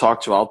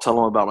talk to, I'll tell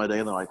them about my day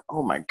and they're like,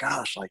 oh my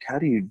gosh, like, how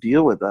do you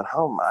deal with that?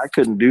 I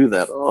couldn't do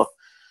that. Oh,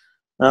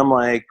 and I'm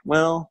like,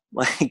 well,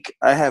 like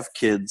I have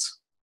kids.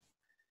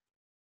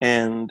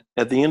 And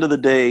at the end of the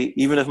day,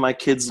 even if my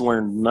kids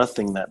learned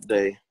nothing that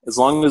day, as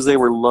long as they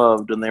were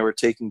loved and they were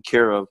taken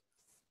care of,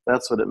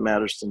 that's what it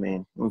matters to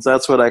me. And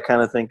that's what I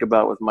kind of think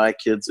about with my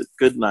kids at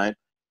Goodnight.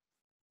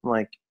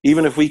 Like,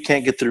 even if we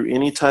can't get through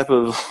any type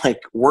of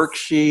like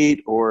worksheet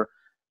or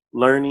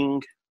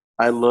learning,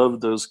 I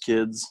loved those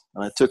kids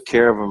and I took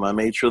care of them. I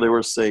made sure they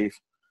were safe.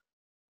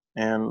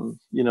 And,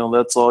 you know,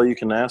 that's all you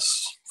can ask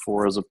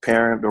for as a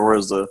parent or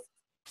as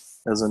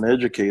an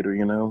educator,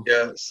 you know?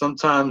 Yeah.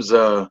 Sometimes,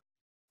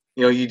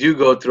 you know, you do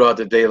go throughout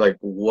the day, like,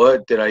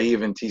 what did I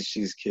even teach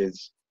these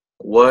kids?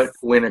 What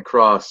went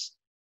across?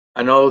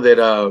 I know that,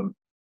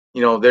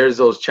 you know, there's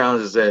those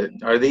challenges that,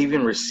 are they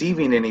even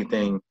receiving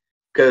anything?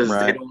 Because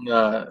Right. they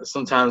don't,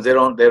 sometimes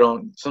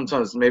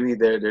sometimes maybe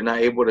they're not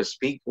able to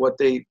speak what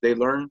they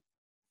learn,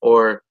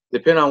 or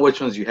depending on which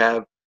ones you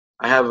have.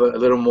 I have a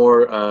little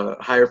more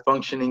higher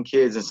functioning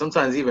kids. And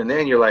sometimes even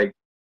then you're like,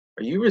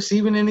 are you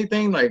receiving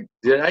anything? Like,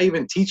 did I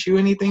even teach you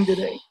anything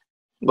today?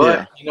 But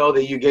Yeah. you know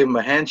that you gave them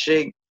a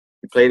handshake,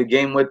 you played a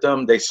game with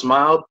them, they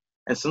smiled,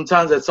 and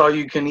sometimes that's all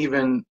you can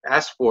even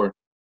ask for, Yep.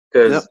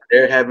 because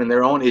they're having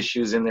their own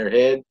issues in their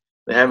head,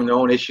 they're having their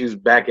own issues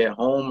back at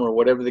home or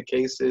whatever the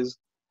case is.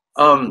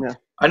 Um, Yeah.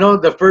 I know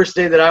the first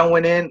day that I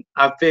went in,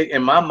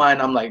 in my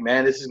mind, I'm like,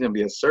 man, this is gonna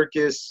be a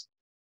circus.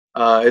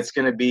 It's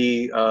gonna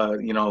be,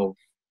 you know,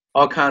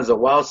 all kinds of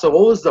wild. So,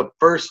 what was the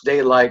first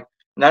day like?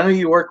 And I know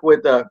you work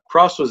with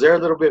Crossroads. They're a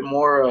little bit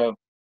more,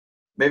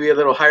 maybe a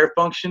little higher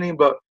functioning,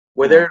 but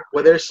Yeah.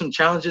 were there some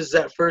challenges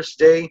that first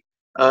day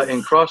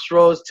in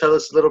Crossroads? Tell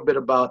us a little bit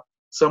about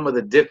some of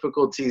the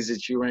difficulties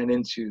that you ran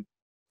into.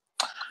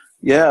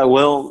 Yeah,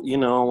 well,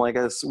 like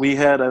I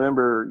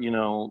remember,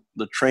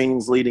 the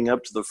trainings leading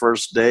up to the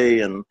first day,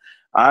 and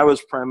I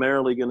was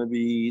primarily going to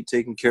be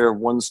taking care of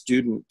one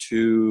student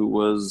who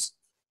was,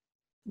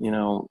 you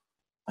know,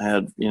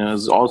 had,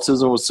 his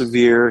autism was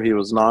severe. He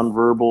was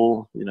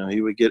nonverbal.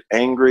 He would get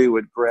angry,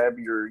 would grab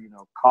your,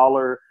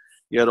 collar.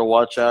 You had to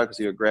watch out because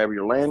he would grab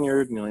your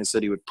lanyard. He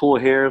said he would pull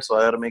hair, so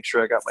I had to make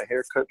sure I got my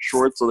hair cut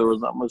short so there was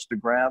not much to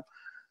grab.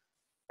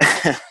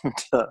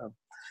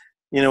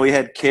 And, we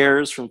had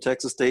cares from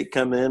Texas State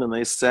come in, and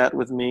they sat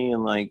with me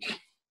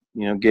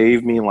and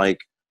gave me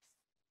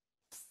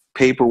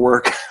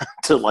paperwork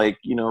to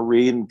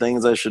read and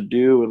things I should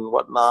do and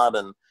whatnot.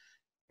 And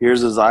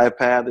here's his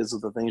iPad. These are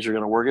the things you're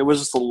going to work. It was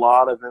just a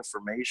lot of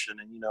information.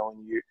 And,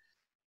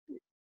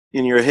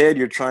 in your head,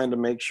 you're trying to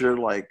make sure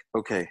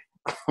okay,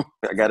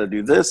 I got to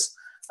do this.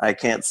 I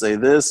can't say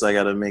this. I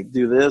got to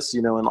do this,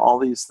 and all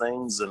these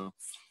things.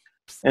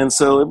 And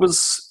so it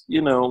was,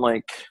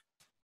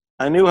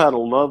 I knew how to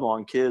love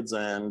on kids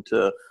and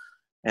to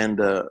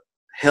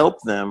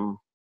help them,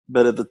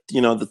 but at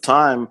the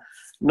time,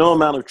 no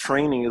amount of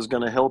training is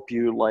going to help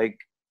you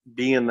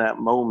be in that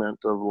moment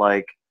of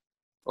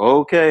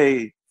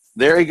okay,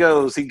 there he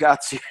goes, he got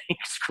you,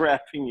 he's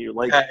grabbing you.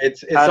 Yeah,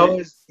 it's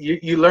always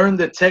you learn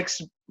the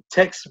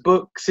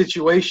textbook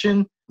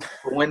situation,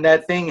 but when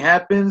that thing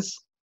happens,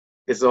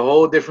 it's a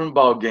whole different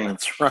ball game.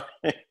 That's right.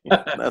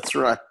 That's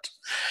right.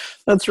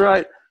 That's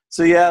right.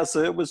 So yeah,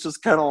 so it was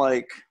just kind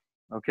of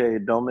okay,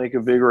 don't make a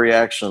big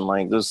reaction.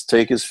 Just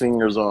take his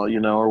fingers off,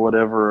 or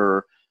whatever.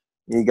 Or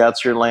he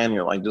got your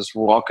lanyard. Just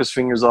walk his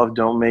fingers off.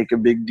 Don't make a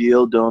big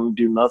deal. Don't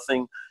do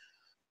nothing.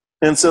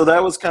 And so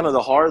that was kind of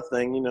the hard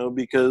thing,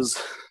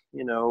 because,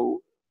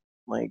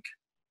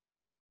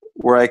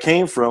 where I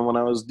came from when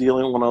I was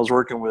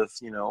working with,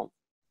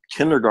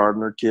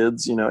 kindergartner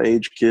kids,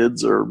 age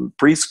kids or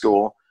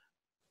preschool,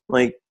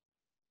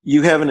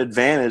 you have an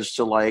advantage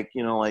to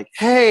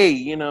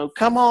hey,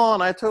 come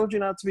on, I told you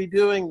not to be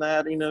doing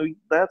that.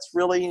 That's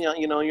really,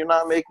 you're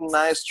not making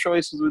nice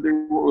choices with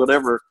your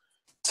whatever,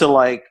 to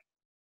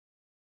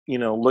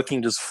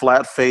looking just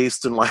flat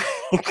faced and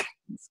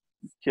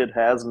kid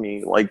has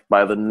me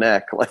by the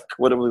neck,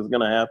 what was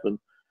going to happen.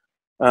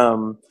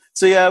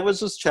 So yeah, it was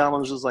just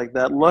challenges like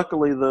that.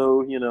 Luckily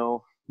though,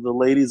 the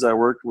ladies I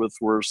worked with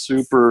were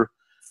super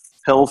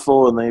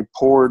helpful, and they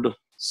poured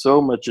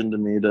so much into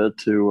me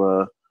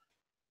to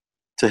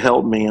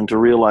help me and to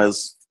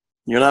realize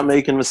you're not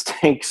making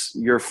mistakes.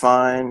 You're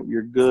fine.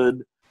 You're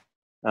good.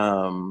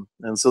 And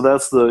so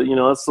that's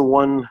the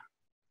one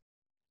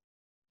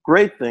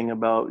great thing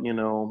about,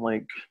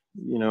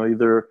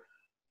 either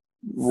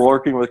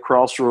working with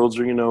Crossroads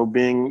or,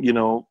 being,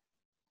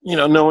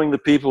 knowing the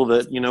people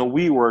that,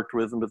 we worked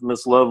with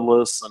Miss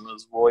Lovelace and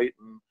Ms. Voigt,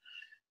 and,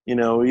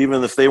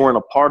 even if they weren't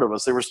a part of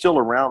us, they were still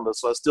around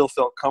us. So I still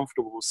felt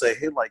comfortable to say,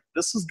 hey,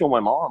 this is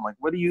going on.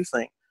 What do you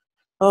think?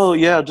 Oh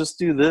yeah, just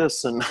do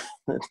this, and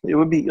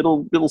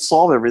it'll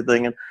solve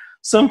everything. And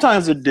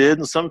sometimes it did,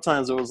 and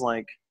sometimes it was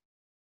that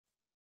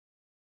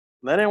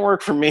didn't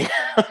work for me.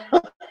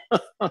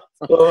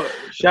 Well,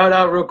 shout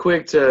out real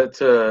quick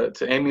to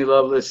Amy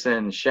Lovelace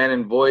and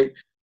Shannon Voigt.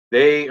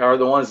 They are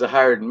the ones that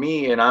hired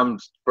me, and I'm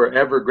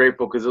forever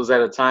grateful, because it was at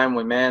a time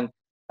when, man,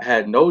 I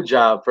had no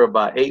job for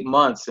about 8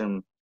 months,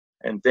 and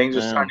things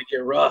were starting to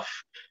get rough.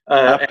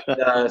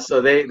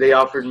 So they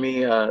offered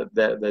me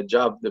the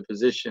job, the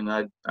position.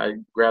 I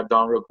grabbed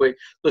on real quick.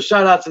 So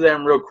shout out to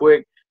them real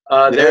quick.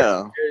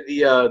 They're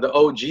the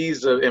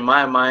OGs in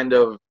my mind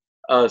of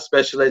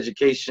special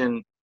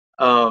education.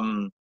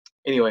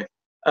 Anyway,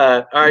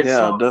 all right.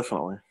 Yeah,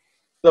 definitely.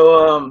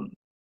 So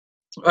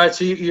all right.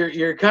 So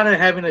you're kind of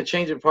having a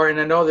change of heart, and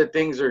I know that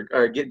things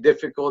are get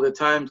difficult at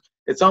times.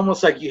 It's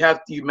almost like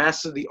you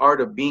master the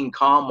art of being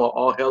calm while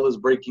all hell is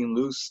breaking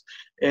loose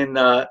in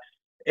the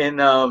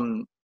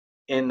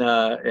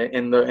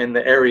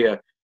area.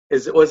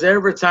 Was there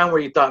ever a time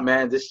where you thought,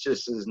 man, this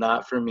just is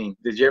not for me?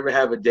 Did you ever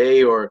have a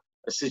day or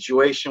a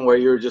situation where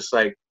you were just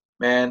like,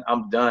 man,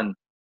 I'm done?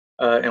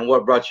 And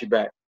what brought you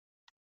back?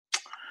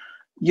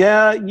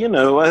 Yeah,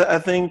 I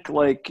think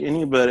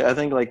anybody, I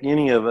think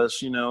any of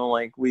us,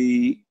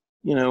 we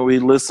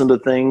listen to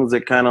things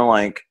that kind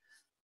of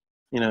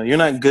you're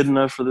not good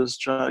enough for this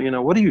job.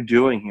 What are you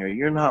doing here?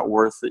 You're not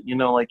worth it.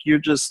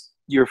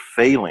 You're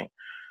failing.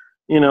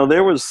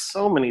 There was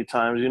so many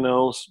times,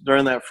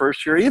 during that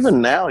first year,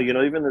 even now,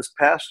 even this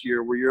past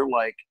year, where you're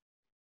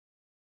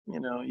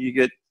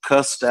you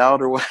cussed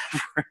out or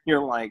whatever,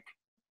 you're like,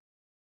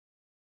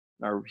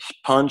 or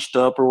punched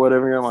up or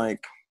whatever, you're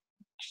like,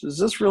 is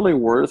this really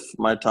worth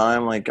my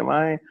time? Like, am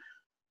I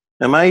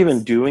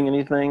even doing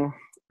anything?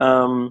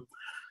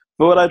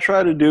 But what I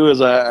try to do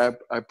is I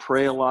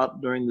pray a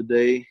lot during the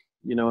day,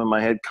 in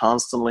my head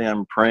constantly.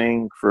 I'm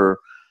praying for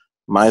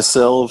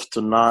myself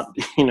to not,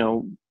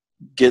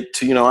 get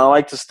to, I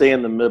like to stay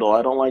in the middle.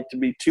 I don't like to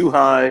be too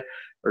high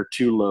or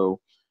too low.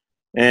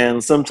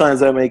 And sometimes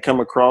that may come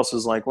across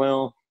as like,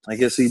 well, I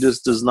guess he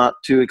just is not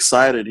too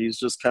excited. He's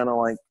just kind of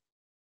like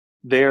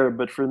there.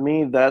 But for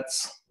me,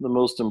 that's the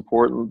most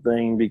important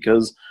thing,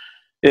 because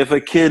if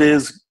a kid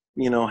is,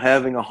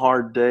 having a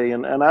hard day,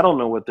 and I don't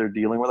know what they're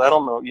dealing with. I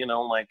don't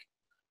know, like,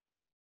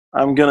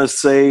 I'm going to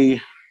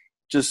say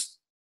just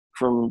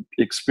from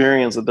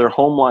experience that their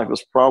home life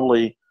is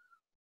probably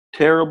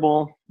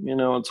terrible.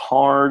 It's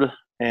hard.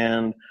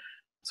 And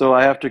so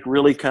I have to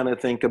really kind of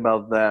think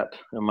about that.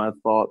 And my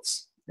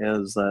thoughts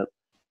is that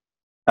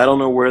I don't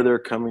know where they're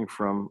coming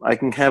from. I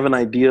can have an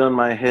idea in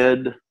my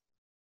head.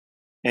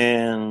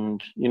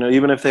 And,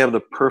 even if they have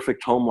the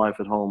perfect home life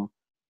at home,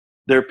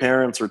 their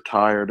parents are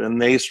tired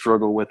and they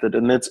struggle with it.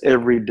 And it's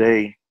every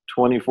day,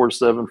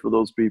 24/7 for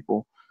those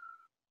people.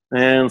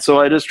 And so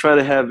I just try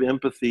to have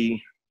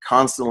empathy,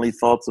 constantly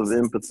thoughts of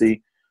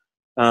empathy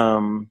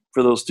for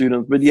those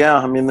students. But yeah,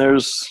 I mean,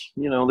 there's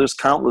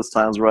countless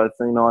times where I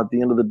think, at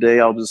the end of the day,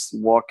 I'll just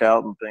walk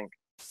out and think,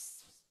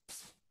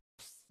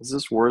 is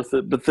this worth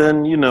it? But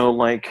then,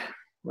 like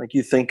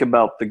you think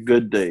about the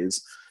good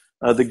days,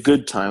 the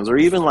good times, or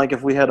even like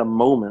if we had a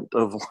moment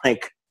of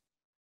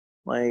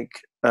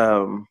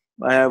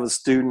I have a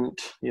student,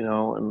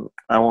 and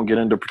I won't get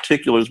into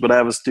particulars, but I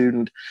have a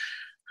student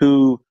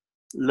who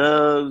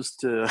loves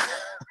to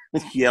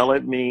yell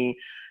at me,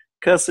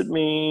 cuss at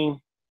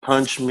me,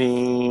 punch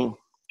me,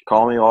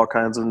 call me all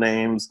kinds of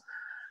names.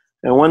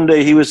 And one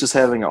day he was just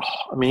having a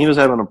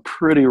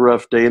pretty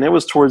rough day. And it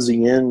was towards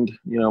the end,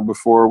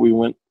 before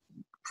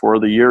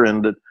the year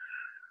ended.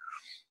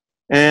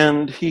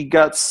 And he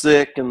got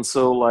sick. And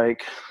so I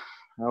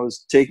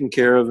was taking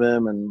care of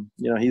him, and,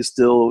 he's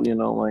still,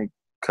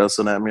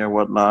 cussing at me or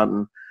whatnot.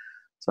 And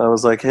so I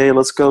was like, hey,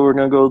 let's go. We're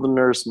going to go to the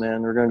nurse,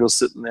 man. We're going to go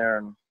sit in there.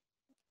 And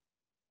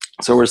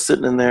so we're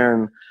sitting in there,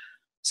 and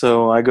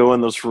so I go in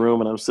this room,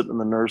 and I'm sitting in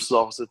the nurse's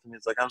office with him.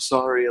 He's like, I'm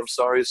sorry,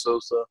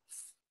 Sosa.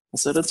 I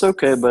said, it's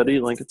okay, buddy.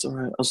 Like, it's all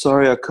right. I'm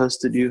sorry I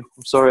cussed at you.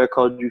 I'm sorry I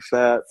called you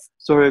fat.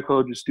 Sorry I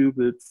called you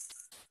stupid.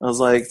 I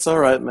was like, it's all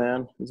right,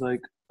 man. He's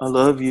like, I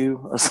love you.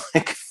 I was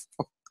like,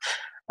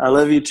 I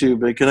love you too,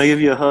 but can I give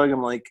you a hug?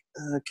 I'm like,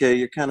 okay,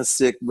 you're kind of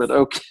sick, but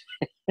okay.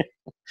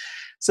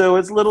 So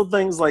it's little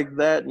things like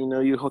that,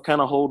 you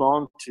kind of hold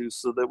on to,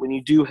 so that when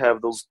you do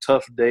have those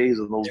tough days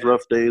and those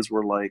rough days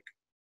where like,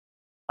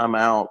 I'm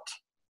out,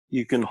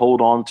 you can hold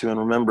on to and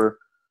remember,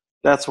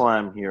 that's why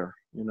I'm here.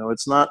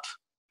 It's not,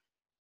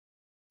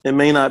 we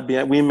may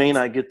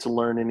not get to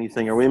learn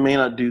anything, or we may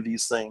not do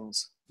these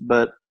things,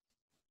 but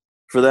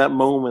for that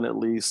moment, at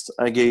least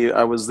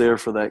I was there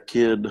for that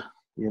kid,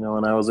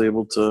 and I was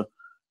able to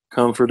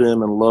comfort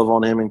him and love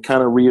on him and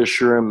kind of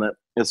reassure him that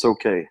it's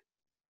okay.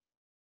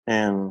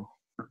 And,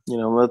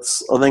 I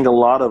think a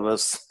lot of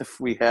us, if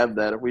we had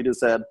that, if we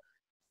just had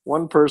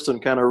one person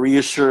kind of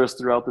reassure us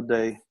throughout the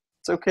day,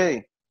 it's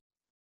okay.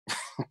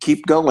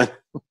 Keep going.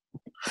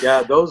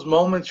 Yeah, those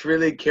moments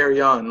really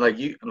carry on.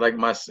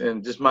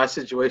 In just my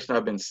situation,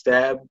 I've been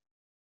stabbed,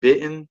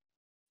 bitten,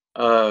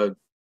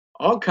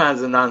 all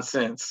kinds of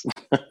nonsense.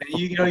 And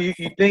you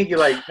think, you're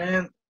like,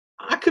 man,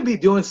 I could be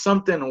doing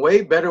something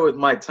way better with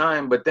my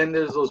time. But then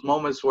there's those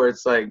moments where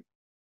it's like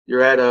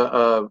you're at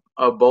a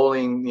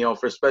bowling,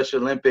 for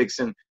Special Olympics,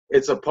 and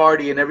it's a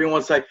party, and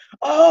everyone's like,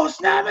 oh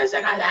snap, it's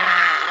like,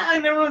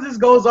 and everyone just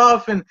goes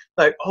off and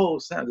like, oh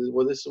snap, this is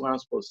where I'm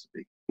supposed to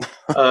be.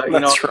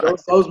 That's right.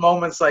 those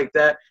moments like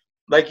that,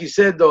 like you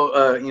said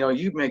though,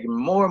 you making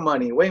more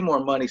money, way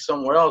more money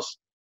somewhere else,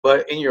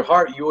 but in your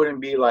heart you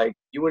wouldn't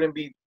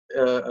be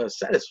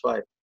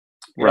satisfied.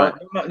 Right.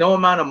 No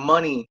amount of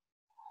money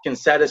can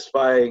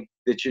satisfy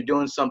that you're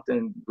doing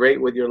something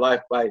great with your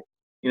life by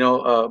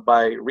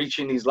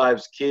reaching these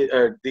lives,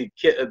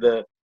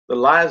 the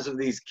lives of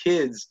these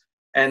kids,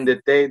 and that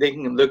they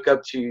can look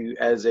up to you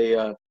as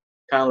a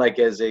kind of like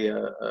as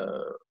a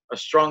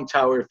strong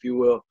tower, if you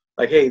will.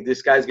 Like, hey,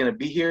 this guy's gonna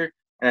be here,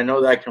 and I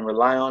know that I can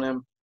rely on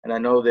him, and I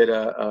know that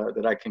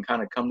that I can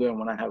kind of come to him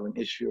when I have an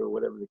issue or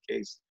whatever the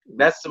case.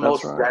 That's the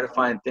most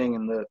gratifying thing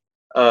in the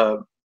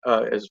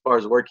as far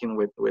as working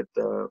with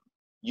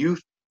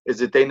youth, is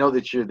that they know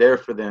that you're there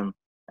for them,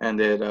 and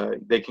that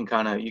they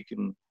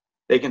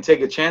can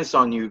take a chance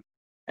on you,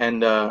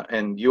 and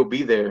you'll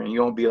be there, and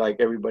you won't be like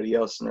everybody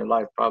else in their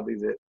life probably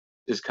that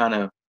just kind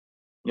of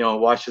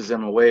washes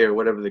them away or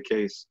whatever the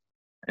case.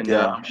 And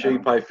I'm sure you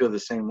probably feel the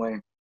same way.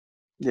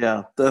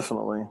 Yeah,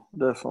 definitely.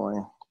 Yeah,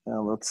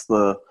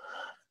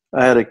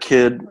 I had a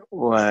kid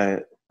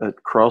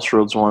at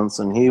Crossroads once,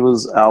 and he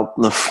was out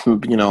in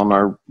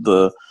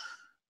the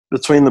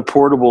between the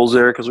portables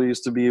there, because we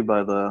used to be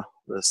by the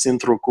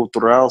Centro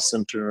Cultural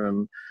Center,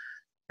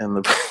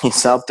 and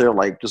he's out there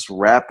like just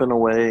rapping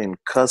away and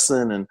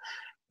cussing, and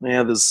they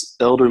have this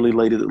elderly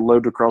lady that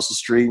lived across the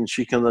street, and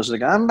she comes up, she's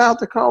like, I'm about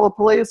to call the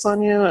police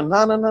on you, and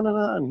no.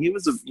 And he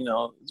was a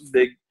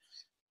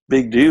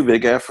big dude,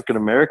 big African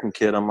American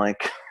kid. I'm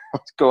like,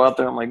 let's go out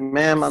there. I'm like,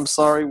 ma'am, I'm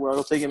sorry.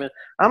 We'll take him in.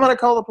 I'm gonna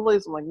call the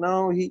police. I'm like,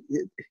 no,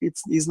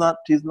 he's not.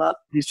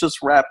 He's just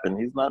rapping.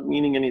 He's not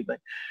meaning anything.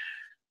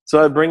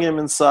 So I bring him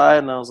inside,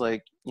 and I was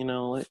like,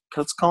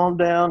 let's calm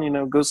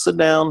down. Go sit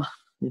down.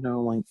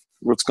 Like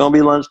it's gonna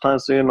be lunchtime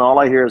soon. And all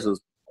I hear is this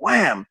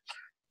wham.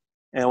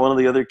 And one of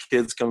the other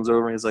kids comes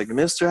over and he's like,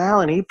 Mr.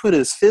 Allen, he put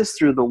his fist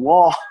through the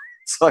wall.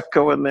 So I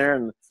go in there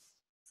and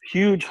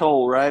huge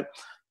hole, right?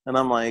 And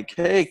I'm like,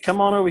 hey, come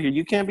on over here.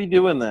 You can't be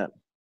doing that.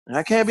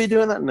 I can't be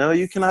doing that. No,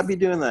 you cannot be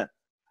doing that.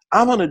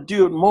 I'm going to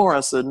do it more. I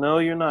said, no,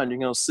 you're not. You're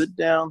going to sit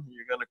down.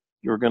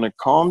 You're going to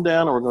calm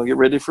down, and we're going to get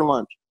ready for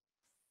lunch.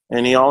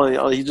 And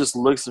he just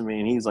looks at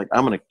me and he's like,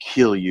 I'm going to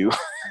kill you.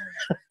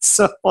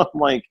 So I'm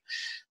like,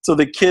 so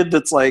the kid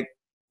that's like,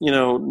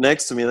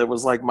 next to me that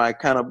was like my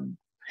kind of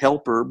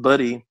helper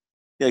buddy,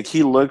 like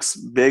he looks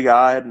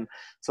big-eyed, and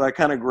so I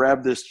kind of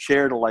grabbed this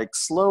chair to like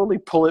slowly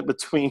pull it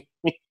between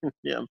me and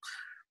him.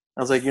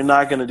 I was like, you're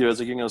not gonna do it. I was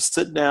like, you're gonna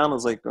sit down. I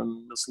was like,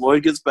 when Miss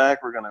Lloyd gets back,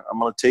 I'm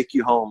gonna take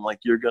you home. Like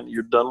you're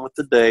done with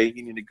the day.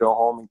 You need to go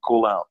home and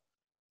cool out.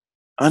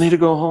 I need to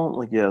go home.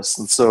 Like, yes.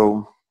 And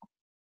so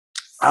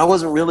I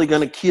wasn't really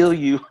gonna kill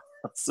you.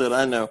 I said,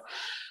 I know.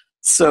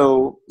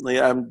 So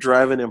I'm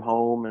driving him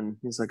home, and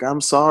he's like,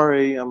 I'm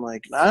sorry. I'm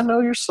like, I know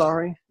you're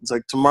sorry. He's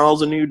like,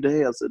 tomorrow's a new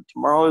day. I said,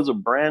 tomorrow is a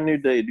brand new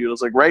day, dude. I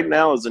was like, right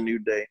now is a new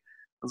day.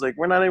 I was like,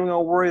 we're not even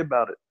going to worry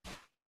about it.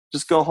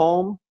 Just go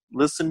home,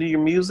 listen to your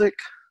music,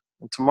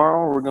 and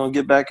tomorrow we're going to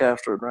get back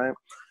after it, right?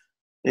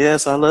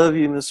 Yes, I love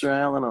you, Mr.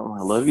 Allen.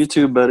 I love you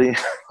too, buddy.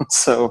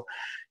 So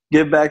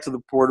get back to the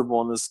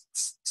portable, and this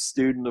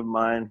student of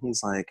mine,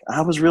 he's like,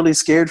 I was really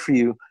scared for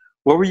you.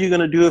 What were you going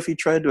to do if he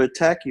tried to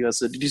attack you? I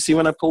said, did you see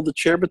when I pulled the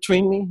chair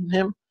between me and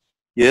him?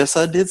 Yes,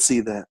 I did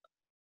see that.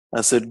 I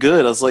said,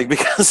 good. I was like,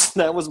 because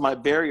that was my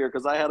barrier,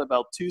 because I had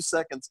about 2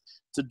 seconds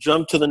to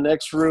jump to the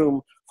next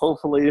room,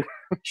 hopefully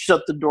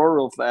shut the door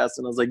real fast.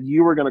 And I was like,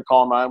 you were going to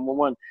call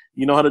 911.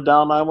 You know how to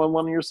dial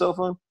 911 on your cell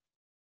phone?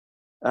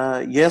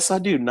 Yes, I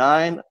do.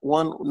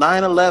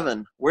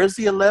 911. Where's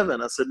the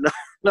 11? I said,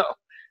 no.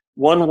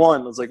 11.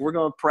 I was like, we're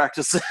going to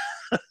practice it.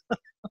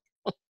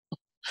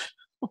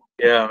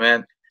 Yeah,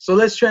 man. So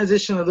let's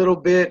transition a little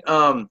bit.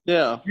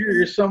 Yeah.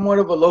 You're somewhat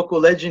of a local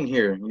legend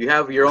here. You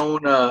have your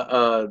own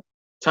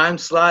time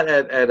slot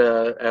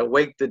at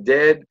Wake the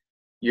Dead.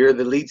 You're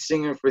the lead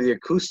singer for the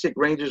Acoustic.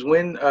 Rangers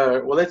win.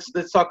 Well,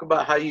 let's talk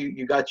about how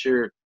you got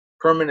your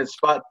permanent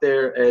spot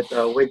there at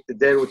Wake the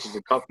Dead, which is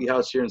a coffee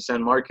house here in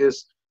San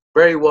Marcos.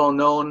 Very well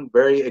known,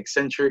 very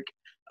eccentric.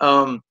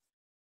 Tell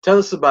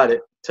us about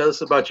it. Tell us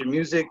about your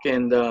music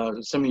and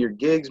some of your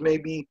gigs,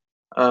 maybe.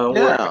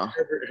 Yeah.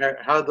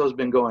 How have those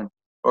been going?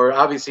 Or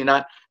obviously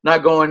not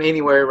going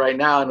anywhere right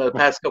now in the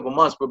past couple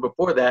months, but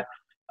before that,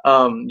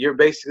 you're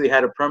basically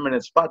had a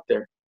permanent spot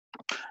there.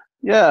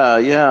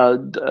 Yeah,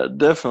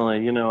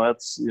 definitely.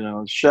 That's,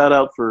 shout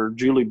out for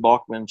Julie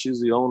Bachman.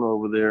 She's the owner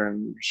over there,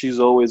 and she's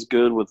always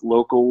good with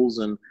locals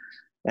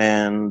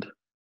and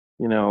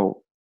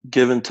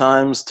giving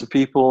times to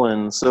people.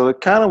 And so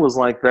it kind of was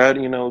like that,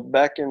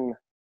 back in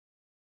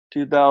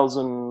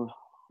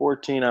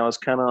 2014,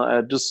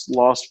 I just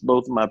lost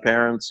both of my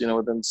parents,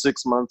 within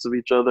 6 months of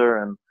each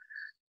other.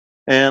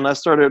 And I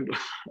started,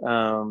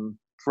 a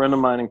friend of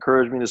mine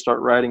encouraged me to start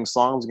writing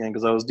songs again,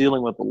 because I was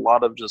dealing with a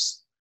lot of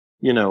just,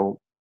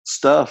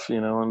 stuff,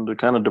 and the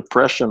kind of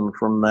depression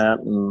from that.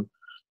 And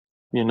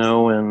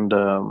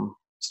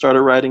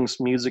started writing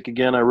some music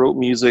again. I wrote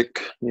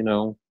music,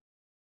 in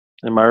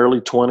my early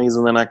 20s,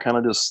 and then I kind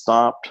of just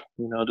stopped.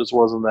 It just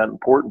wasn't that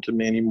important to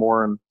me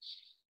anymore.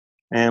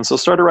 And so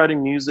started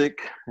writing music,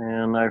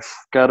 and I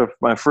got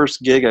my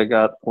first gig I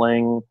got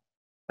playing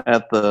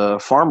at the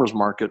farmer's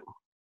market.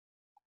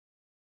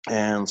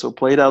 And so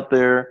played out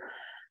there,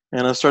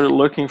 and I started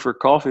looking for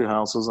coffee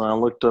houses, and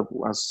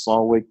I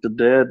saw Wake the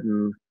Dead,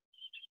 and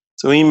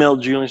so I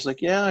emailed Julie. She's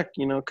like, yeah,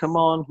 come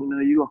on,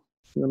 you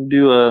want to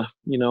do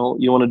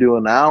you want to do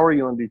an hour,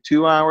 you want to do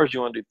 2 hours,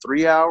 you want to do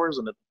 3 hours.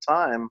 And at the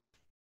time,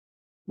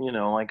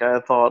 I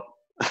thought,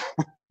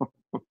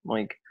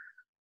 like,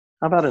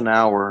 how about an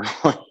hour?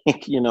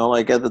 At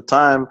the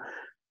time,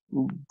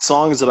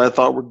 songs that I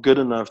thought were good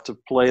enough to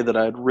play that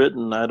I'd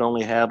written, I'd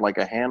only had like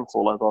a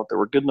handful. I thought they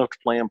were good enough to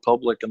play in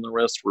public, and the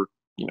rest were,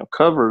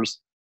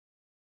 covers.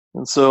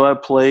 And so I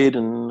played,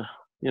 and,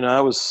 I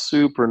was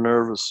super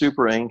nervous,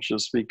 super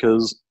anxious,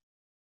 because,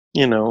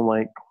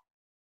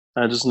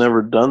 I just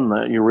never done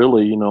that. You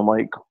really,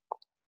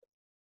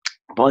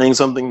 playing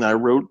something that I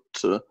wrote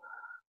to,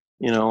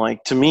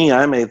 to me,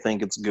 I may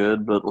think it's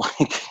good, but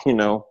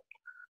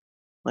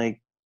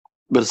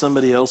but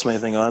somebody else may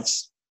think, oh,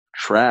 that's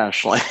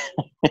trash. Like,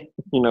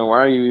 why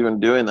are you even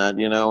doing that?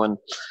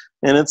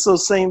 And it's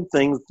those same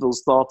things,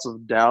 those thoughts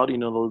of doubt,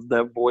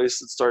 that voice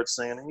that starts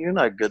saying, you're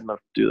not good enough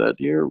to do that.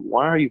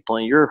 Why are you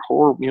playing? You're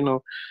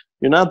horrible,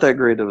 you're not that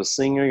great of a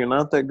singer. You're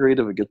not that great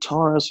of a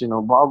guitarist, you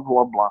know, blah,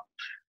 blah, blah.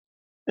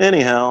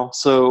 Anyhow,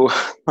 so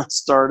I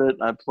started,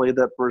 I played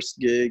that first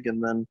gig,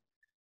 and then,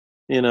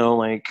 you know,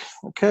 like,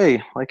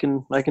 okay, I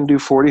can do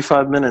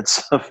 45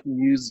 minutes of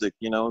music,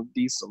 you know,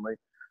 decently.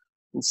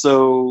 And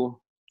so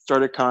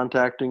started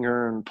contacting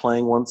her and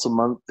playing once a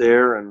month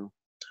there. And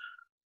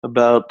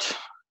about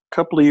a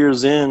couple of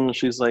years in,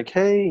 she's like,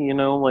 hey, you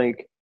know,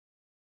 like,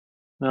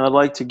 now I'd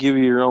like to give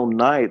you your own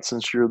night,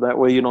 since you're that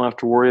way you don't have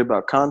to worry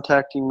about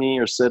contacting me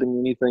or setting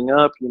anything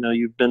up. You know,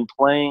 you've been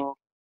playing,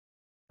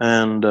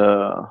 and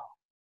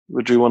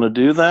would you want to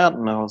do that?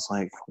 And I was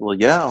like, well,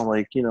 yeah,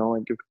 like, you know,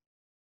 like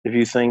if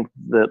you think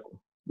that,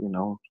 you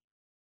know,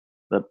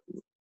 that,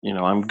 you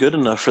know, I'm good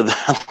enough for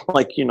that,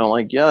 like, you know,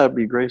 like, yeah, that'd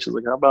be great. She's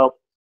like, how about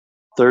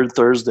third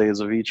Thursdays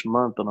of each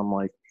month? And I'm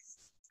like,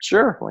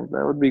 sure, like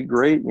that would be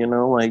great. You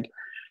know, like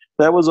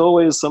that was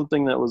always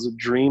something that was a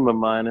dream of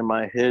mine in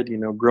my head, you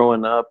know,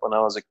 growing up when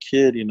I was a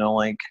kid. You know,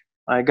 like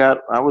I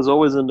was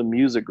always into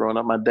music growing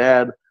up. My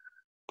dad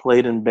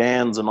played in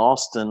bands in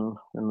Austin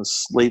in the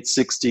late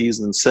 60s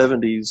and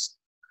 70s.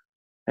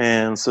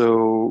 And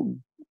so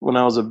when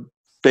I was a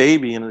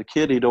baby and a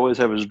kid, he'd always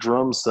have his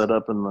drums set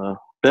up in the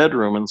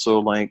bedroom. And so,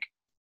 like,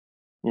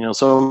 you know,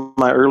 some of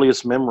my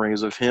earliest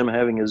memories of him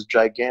having his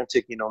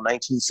gigantic, you know,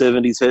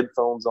 1970s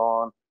headphones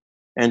on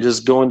and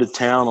just going to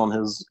town on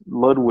his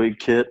Ludwig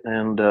kit.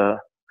 And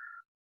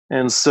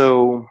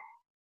so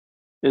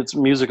it's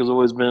music has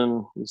always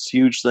been this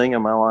huge thing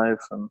in my life.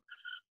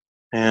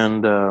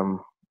 And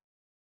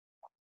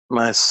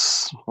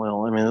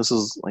well, I mean, this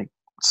is like,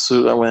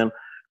 so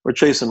we're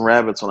chasing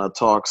rabbits when I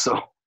talk. So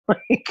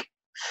like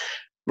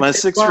my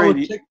sixth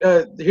grade.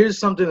 Here's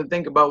something to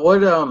think about.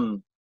 What,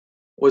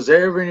 was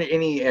there ever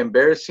any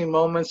embarrassing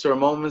moments or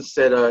moments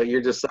that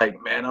you're just like,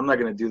 man, I'm not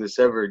going to do this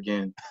ever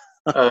again?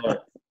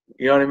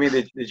 You know what I mean?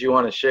 That you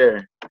want to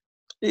share?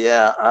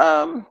 Yeah.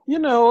 You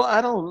know,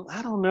 I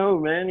don't know,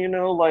 man. You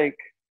know, like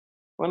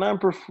when I'm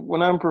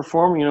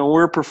performing, you know,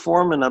 we're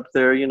performing up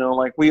there, you know,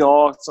 like we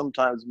all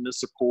sometimes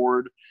miss a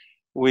chord.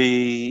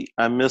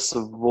 I miss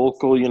a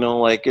vocal, you know,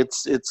 like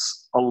it's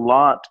a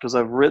lot, because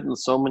I've written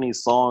so many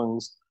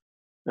songs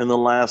in the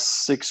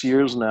last 6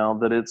 years now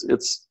that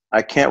it's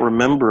I can't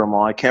remember them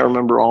all. I can't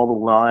remember all the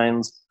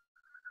lines.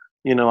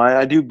 You know,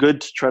 I do good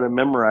to try to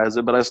memorize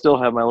it, but I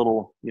still have my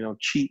little, you know,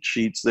 cheat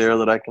sheets there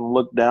that I can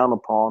look down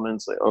upon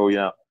and say, oh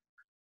yeah.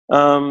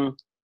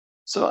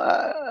 So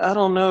I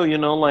don't know, you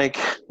know, like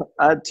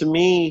to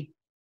me,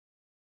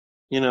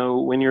 you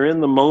know, when you're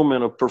in the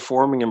moment of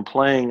performing and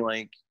playing,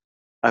 like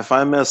if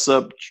I mess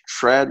up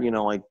you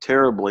know, like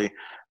terribly,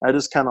 I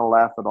just kind of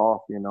laugh it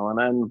off, you know. And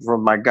then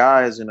from my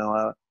guys, you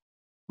know,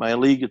 my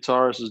lead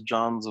guitarist is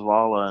John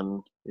Zavala,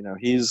 and you know,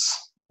 he's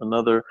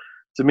another.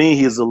 To me,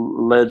 he's a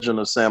legend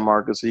of San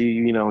Marcos.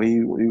 You know, he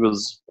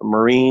was a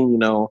Marine, you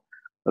know,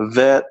 a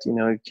vet. You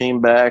know, he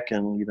came back,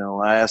 and you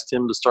know, I asked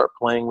him to start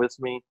playing with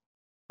me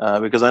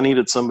because I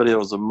needed somebody that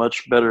was a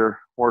much better,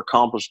 more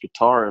accomplished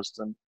guitarist.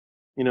 And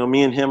you know,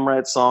 me and him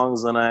write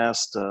songs. Then I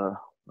asked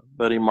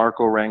buddy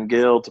Marco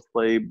Rangel to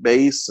play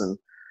bass, and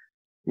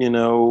you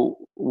know,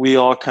 we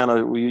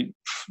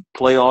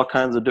play all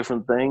kinds of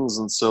different things.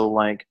 And so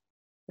like,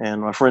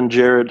 and my friend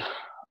Jared,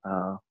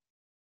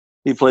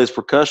 he plays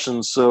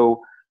percussion.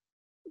 So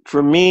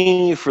for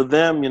me, for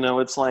them, you know,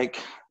 it's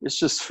like, it's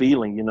just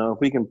feeling, you know, if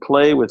we can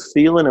play with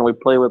feeling and we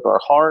play with our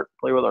heart,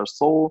 play with our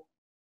soul,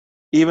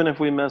 even if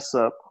we mess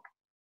up,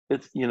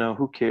 it's, you know,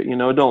 who cares? You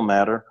know, it don't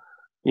matter.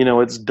 You know,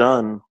 it's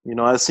done. You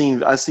know, I see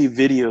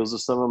videos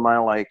of some of my,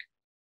 like,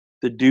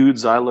 the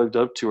dudes I looked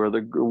up to or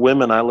the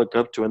women I look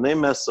up to, and they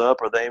mess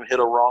up or they hit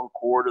a wrong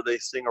chord or they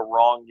sing a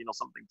wrong, you know,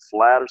 something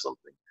flat or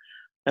something.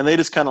 And they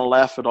just kind of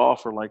laugh it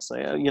off or like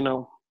say, you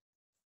know,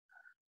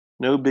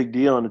 no big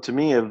deal. And to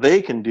me, if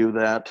they can do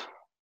that,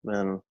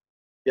 then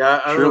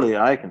surely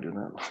I can do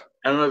that.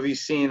 I don't know if you've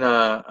seen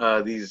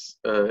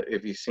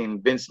if you've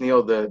seen Vince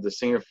Neil, the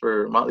singer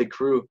for Motley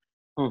Crue.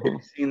 Mm-hmm. If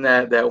you've seen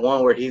that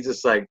one where he's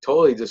just like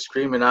totally just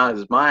screaming out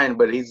his mind,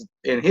 but he's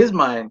in his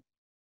mind,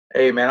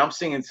 hey man,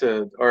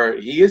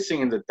 he is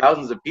singing to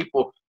thousands of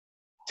people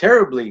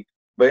terribly,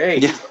 but hey,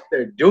 he's up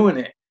there doing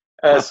it.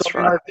 So right.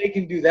 You know, if they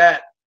can do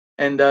that,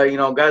 and you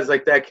know, guys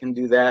like that can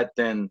do that,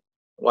 then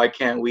why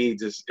can't we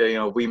just, you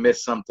know, if we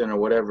miss something or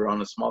whatever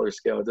on a smaller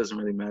scale, it doesn't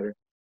really matter.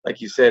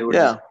 Like you said, we're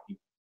just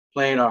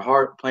playing our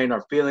heart, playing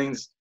our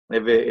feelings.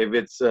 If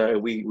it's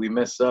we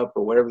mess up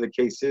or whatever the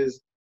case is,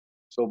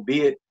 so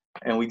be it,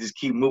 and we just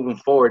keep moving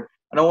forward.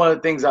 I know one of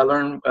the things I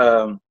learned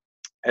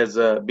as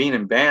being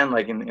in band,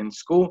 like in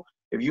school,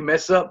 if you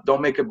mess up,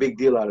 don't make a big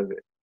deal out of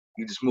it.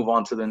 You just move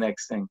on to the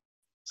next thing.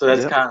 So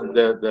that's kind of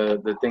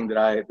the thing that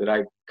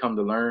I come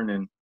to learn,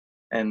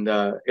 and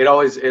it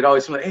always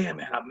seems like, hey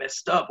man, I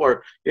messed up,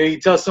 or you know, you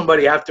tell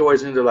somebody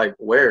afterwards and they're like,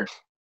 where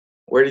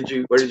did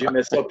you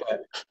mess up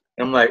at?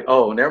 And I'm like,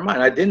 oh, never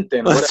mind, I didn't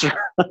then.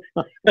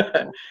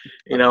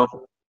 You know,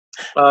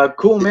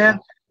 cool, man.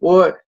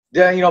 Well,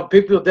 you know,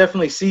 people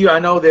definitely see you. I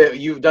know that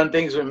you've done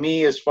things with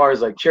me as far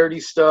as like charity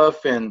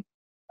stuff, and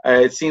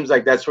It seems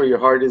like that's where your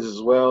heart is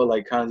as well,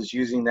 like kind of just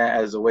using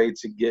that as a way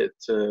to get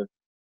a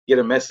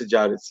message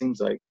out, it seems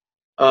like.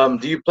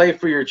 Do you play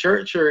for your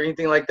church or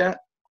anything like that?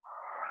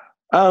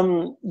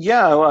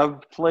 Yeah,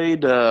 I've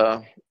played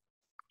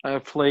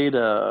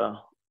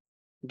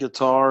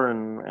guitar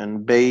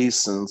and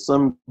bass and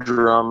some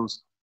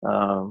drums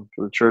for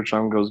the church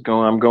I'm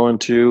going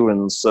to,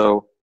 and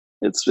so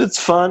it's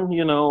fun,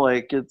 you know.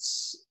 Like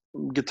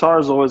guitar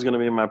is always going to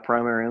be my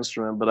primary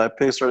instrument, but I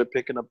started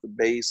picking up the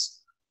bass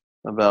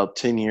about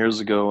 10 years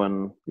ago,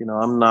 and you know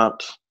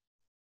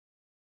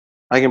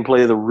I can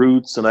play the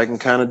roots and I can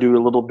kind of do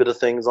a little bit of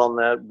things on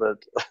that, but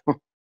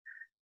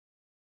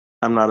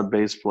I'm not a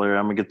bass player.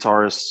 I'm a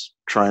guitarist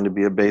trying to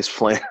be a bass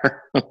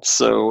player.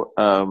 So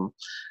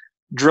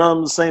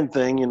drums, same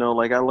thing, you know,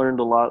 like I learned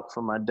a lot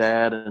from my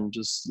dad, and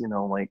just, you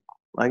know, like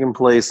I can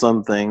play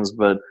some things,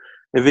 but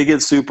if it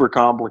gets super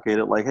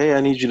complicated, like, hey,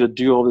 I need you to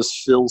do all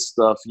this fill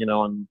stuff, you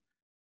know, and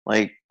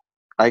like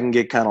I can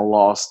get kind of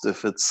lost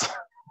if it's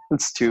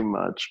it's too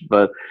much.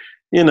 But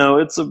you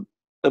know,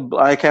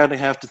 I kind of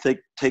have to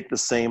take the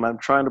same. I'm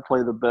trying to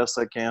play the best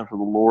I can for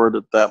the Lord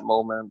at that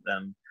moment,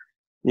 and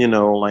you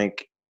know,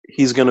 like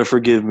He's gonna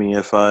forgive me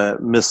if I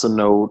miss a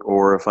note,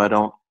 or if I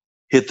don't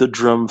hit the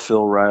drum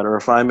fill right, or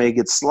if I may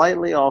get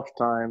slightly off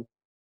time.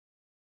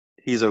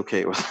 He's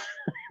okay with it.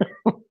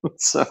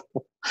 So,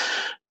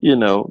 you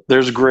know,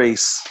 there's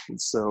grace.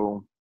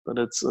 So, but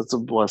it's a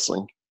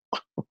blessing.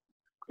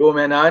 Cool,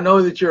 man. Now, I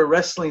know that you're a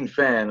wrestling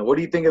fan. What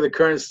do you think of the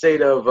current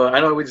state of? I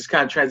know we just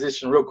kind of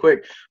transitioned real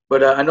quick,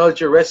 but I know that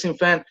you're a wrestling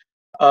fan.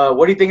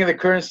 What do you think of the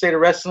current state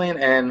of wrestling,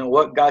 and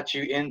what got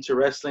you into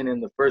wrestling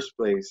in the first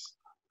place?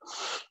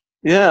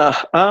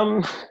 Yeah,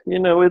 you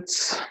know,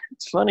 it's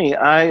funny.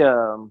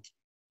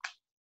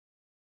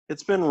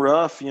 It's been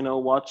rough, you know,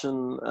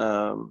 watching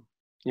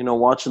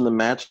the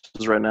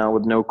matches right now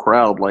with no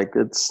crowd. Like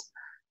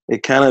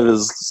it kind of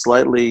is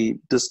slightly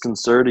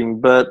disconcerting,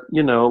 but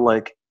you know,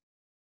 like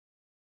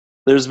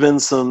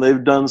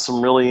they've done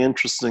some really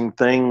interesting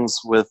things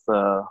with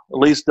at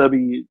least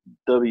WWE.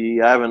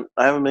 I haven't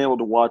been able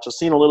to watch. I've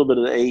seen a little bit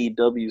of the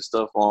AEW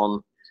stuff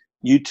on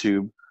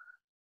YouTube,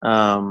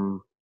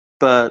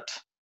 but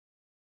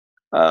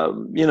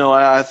you know,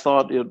 I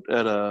thought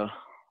at a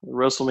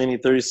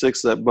WrestleMania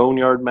 36, that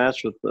Boneyard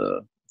match with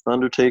the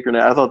Undertaker,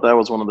 I thought that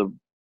was one of the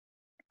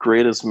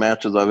greatest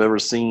matches I've ever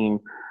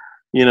seen.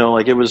 You know,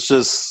 like it was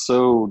just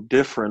so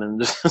different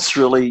and just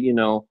really, you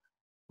know,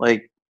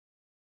 like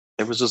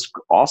it was just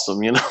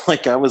awesome. You know,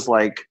 like I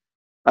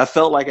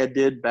felt like I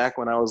did back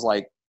when I was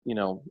like, you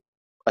know,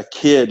 a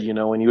kid. You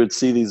know, when you would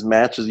see these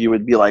matches, you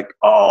would be like,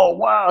 oh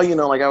wow, you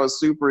know, like I was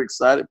super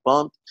excited,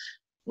 pumped.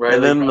 Right,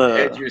 and like then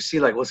the edge of your seat,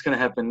 like what's gonna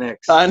happen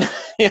next? I know,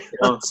 yeah, You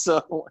know?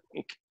 so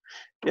like,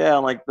 yeah,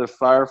 like the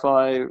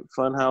Firefly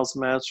Funhouse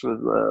match with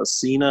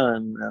Cena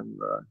and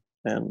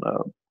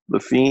the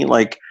Fiend.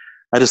 Like,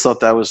 I just thought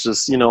that was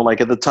just, you know,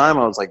 like at the time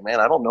I was like, man,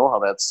 I don't know how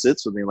that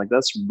sits with me. Like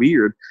that's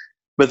weird.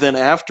 But then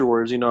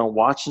afterwards, you know,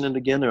 watching it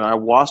again, and I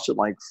watched it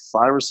like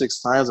 5 or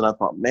 6 times, and I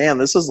thought, man,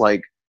 this is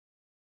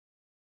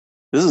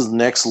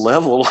next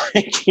level.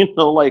 Like, you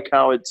know, like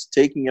how it's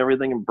taking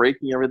everything and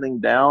breaking everything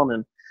down,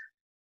 and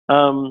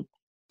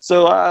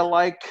so I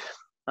liked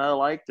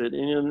it,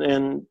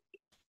 and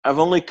I've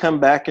only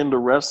come back into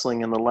wrestling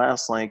in the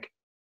last like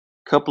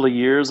couple of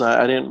years.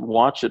 I didn't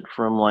watch it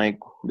from like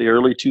the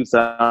early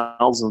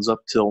 2000s up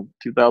till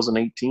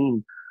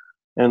 2018,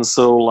 and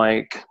so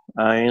like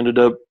I ended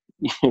up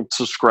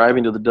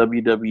subscribing to the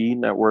WWE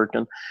network,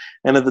 and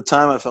at the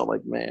time I felt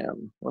like,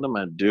 man, what am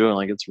I doing?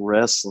 Like it's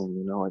wrestling,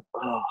 you know, like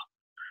oh.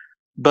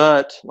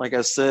 But like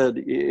I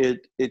said,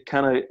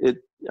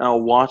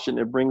 I'll watch it and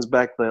it brings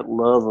back that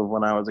love of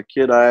when I was a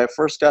kid. I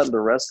first got into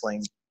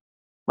wrestling.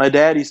 My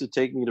dad used to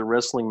take me to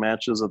wrestling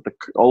matches at the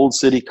Old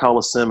City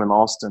Coliseum in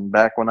Austin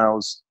back when I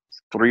was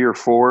 3 or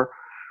 4.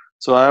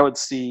 So I would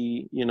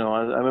see, you know,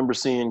 I remember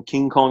seeing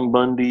King Kong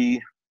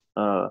Bundy,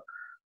 the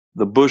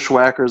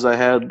Bushwhackers. I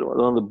had one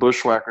of the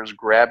Bushwhackers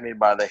grab me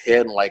by the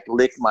head and like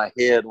lick my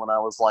head when I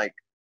was like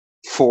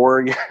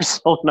 4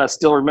 years old. And I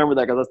still remember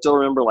that because I still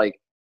remember like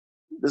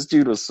this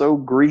dude was so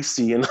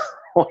greasy and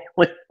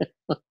oily.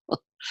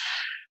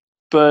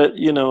 But,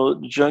 you know,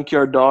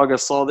 Junkyard Dog, I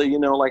saw that, you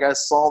know, like I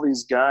saw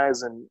these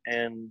guys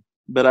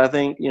but I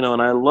think, you know,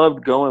 and I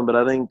loved going, but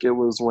I think it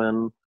was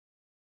when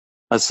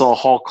I saw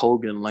Hulk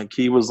Hogan. Like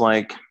he was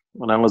like,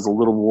 when I was a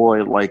little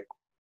boy, like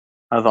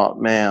I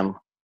thought, man,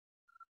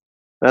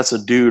 that's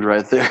a dude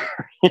right there.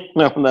 You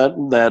know,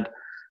 that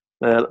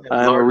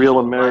I'm a real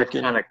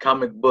American. Kind of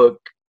comic book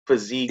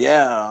physique.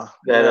 Yeah.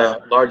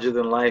 That larger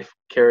than life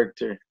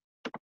character.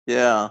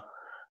 Yeah.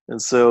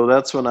 And so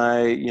that's when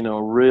I, you know,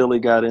 really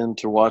got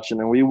into watching,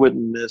 and we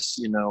wouldn't miss,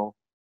 you know,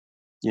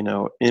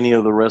 any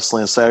of the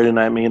wrestling, Saturday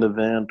Night Main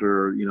Event,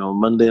 or, you know,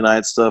 Monday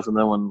night stuff. And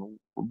then when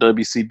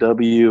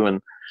WCW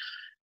and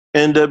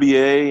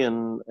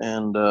NWA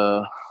and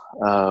I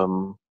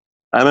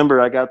remember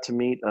I got to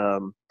meet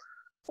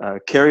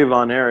Kerry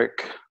Von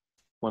Erich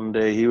one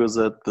day. He was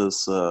at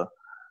this,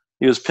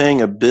 he was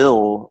paying a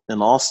bill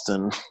in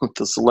Austin with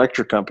this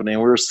electric company,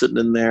 and we were sitting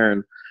in there,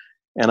 and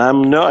And I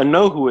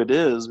know who it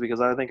is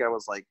because I think I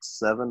was like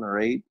 7 or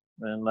 8,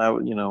 and I,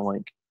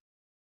 like,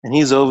 and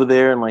he's over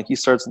there, and like he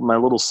starts. My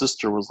little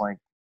sister was like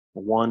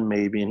 1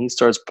 maybe, and he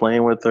starts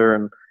playing with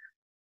her,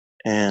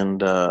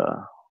 and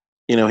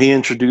he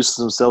introduces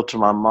himself to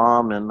my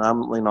mom, and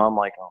I'm like, oh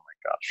my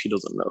gosh, she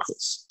doesn't know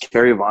this.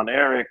 Kerry Von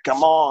Erich,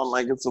 come on,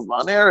 like it's a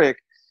Von Erich,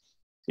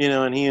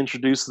 and he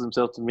introduces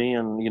himself to me,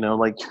 and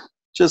like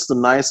just the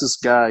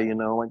nicest guy,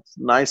 like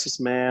nicest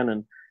man,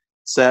 and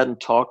sat and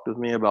talked with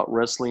me about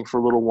wrestling for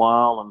a little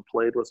while, and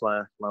played with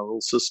my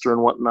little sister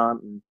and whatnot,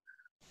 and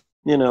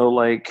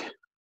like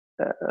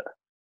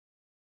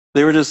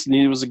they were just,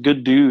 he was a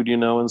good dude,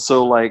 and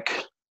so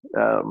like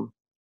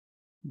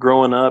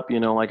growing up,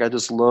 like I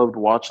just loved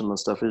watching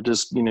this stuff. It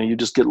just, you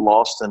just get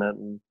lost in it,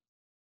 and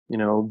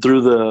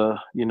through the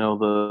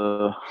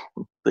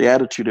the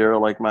Attitude Era,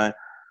 like my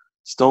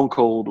Stone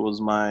Cold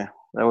was my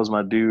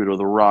dude, or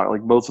The Rock.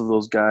 Like both of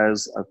those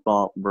guys I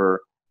thought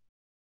were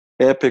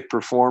epic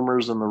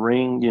performers in the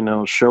ring,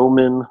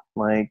 showmen.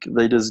 Like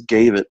they just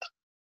gave it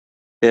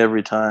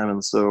every time.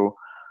 And so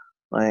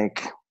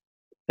like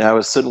I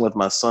was sitting with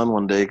my son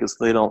one day, because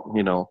they don't,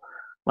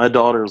 my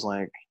daughter's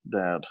like,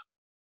 Dad,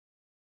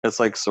 it's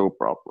like soap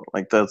opera.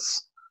 Like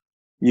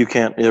you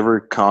can't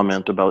ever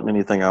comment about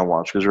anything I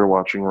watch because you're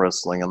watching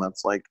wrestling. And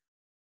that's like,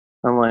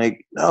 I'm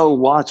like, no,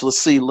 watch, let's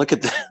see, look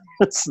at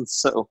this. And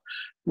so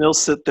they'll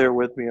sit there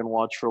with me and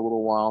watch for a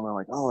little while, and they're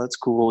like, oh, that's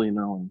cool,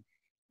 and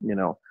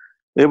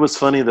it was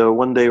funny though.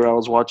 One day where I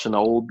was watching an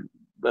old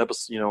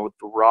episode, with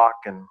The Rock,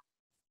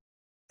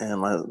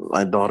 and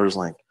my daughter's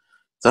like,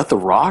 is that The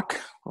Rock?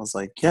 I was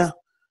like, yeah.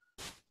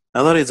 I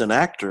thought he's an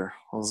actor.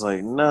 I was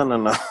like, no.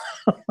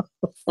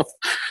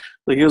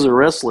 Like he was a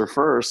wrestler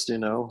first,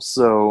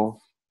 so,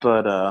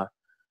 but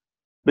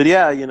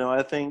yeah,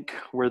 I think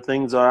where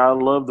things are, I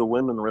love the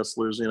women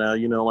wrestlers,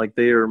 like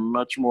they are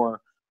much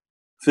more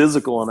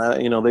physical,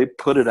 and they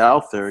put it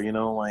out there,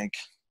 like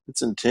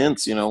it's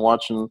intense,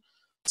 watching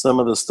some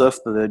of the stuff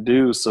that they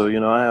do. So,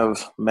 I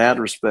have mad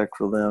respect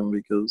for them,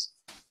 because,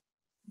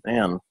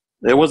 man,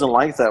 it wasn't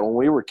like that when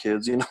we were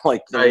kids,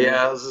 like.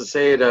 Yeah, I was gonna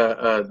say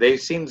it. They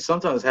seem to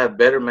sometimes have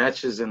better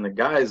matches than the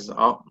guys.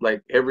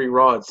 Like every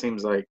Raw, it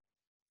seems like.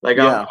 Like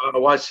yeah. I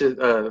watched it.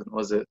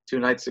 Was it 2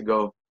 nights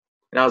ago?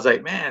 And I was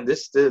like, man,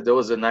 there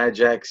was a Nia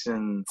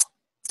Jackson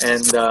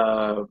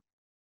and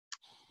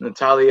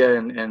Natalia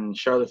and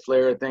Charlotte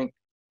Flair, I think.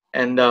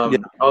 And Yeah.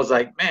 I was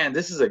like, man,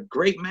 this is a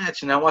great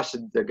match. And I watched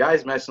the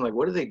guys' match, and I'm like,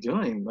 what are they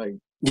doing? Like,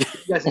 you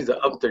guys need to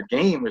up their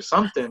game or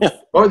something.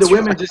 Or the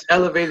women just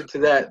elevated to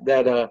that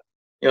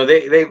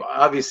they've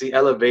obviously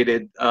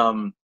elevated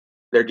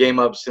their game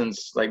up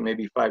since like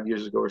maybe 5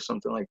 years ago or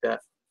something like that.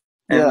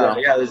 And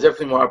there's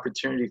definitely more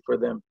opportunity for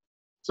them.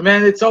 So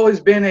man, it's always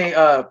been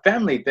a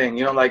family thing,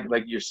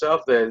 like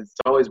yourself. That it's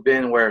always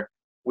been where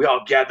we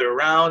all gather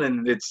around,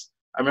 and I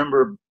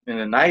remember in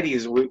the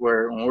 '90s, when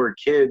we were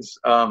kids,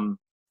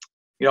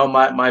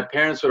 my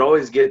parents would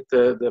always get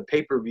the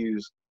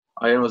pay-per-views.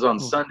 It was on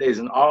Sundays,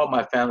 and all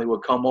my family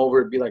would come over.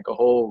 It'd be like a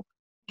whole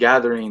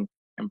gathering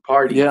and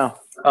party. Yeah.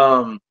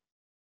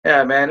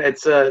 Yeah, man.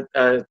 It's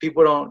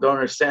people don't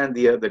understand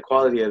the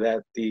quality of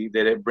that.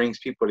 That it brings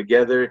people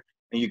together,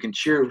 and you can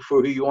cheer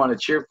for who you want to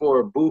cheer for,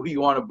 or boo who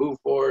you want to boo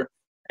for,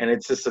 and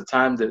it's just a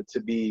time to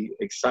be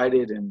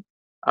excited. And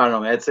I don't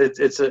know, man.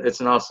 It's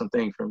an awesome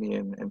thing for me,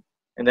 and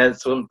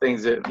that's some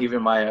things that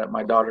even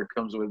my daughter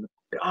comes with.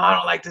 Oh, I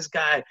don't like this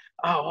guy.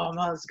 Oh, well,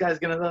 no, this guy's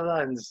gonna.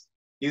 And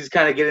you just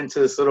kind of get into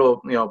this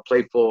little,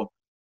 playful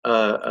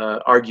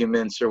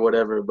arguments or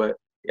whatever. But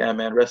yeah,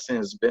 man, wrestling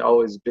has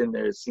always been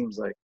there. It seems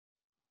like.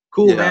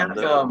 Cool, yeah,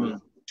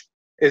 man.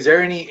 Is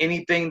there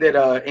anything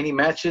that any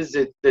matches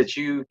that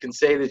you can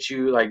say that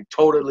you like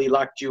totally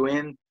locked you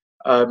in?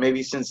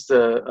 Maybe since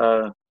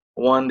the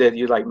one that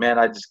you're like, man,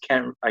 I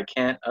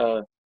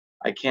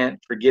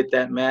can't forget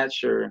that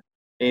match, or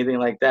anything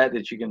like that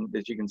you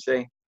can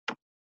say.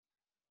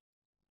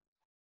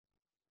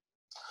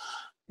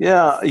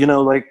 Yeah,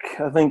 like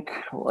I think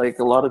like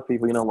a lot of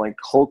people, like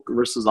Hulk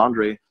versus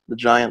Andre the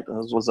Giant,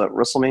 was that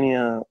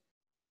WrestleMania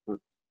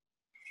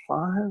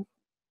 5?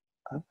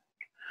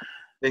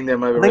 I think that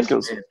might be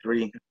WrestleMania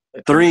 3.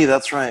 3,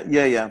 that's right.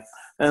 Yeah.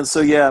 And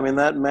so, yeah, I mean,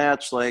 that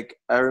match, like,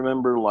 I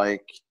remember,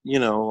 like,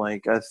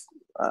 like, I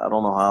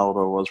don't know how old I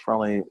was,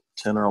 probably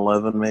 10 or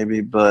 11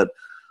 maybe, but,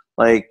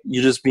 like,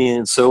 you just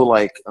being so,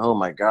 like, oh,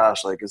 my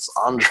gosh, like, it's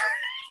Andre,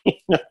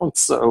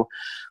 So,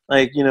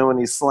 like, when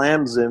he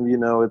slams him,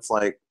 it's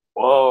like,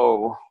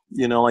 whoa,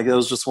 like, it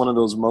was just one of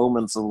those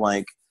moments of,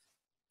 like,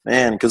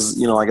 man, because,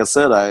 like I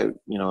said,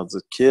 as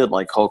a kid,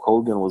 like, Hulk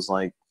Hogan was,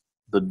 like,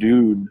 the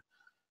dude.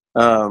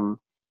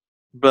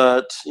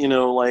 But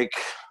like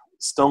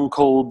Stone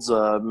Cold's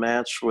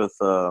match with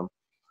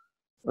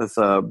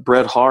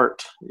Bret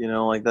Hart,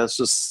 like that's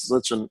just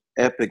such an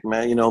epic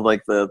match.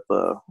 Like was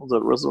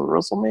it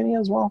WrestleMania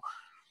as well?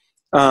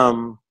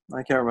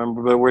 I can't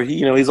remember, but where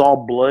he's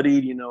all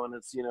bloodied, and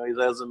it's he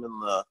has him in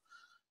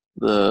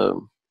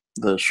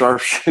the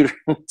sharpshooter.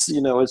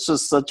 It's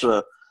just such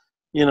a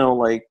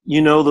like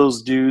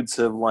those dudes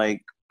have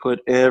like put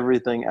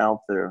everything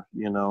out there,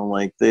 you know,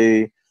 like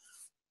they,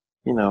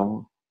 you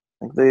know,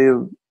 like they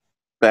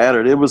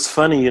battered. It was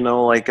funny, you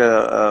know, like,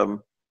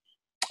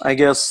 I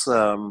guess,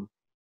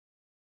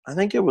 I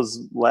think it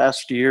was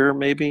last year,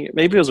 maybe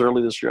it was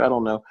early this year. I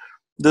don't know.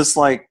 This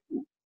like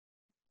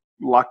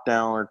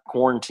lockdown or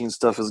quarantine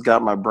stuff has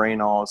got my brain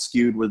all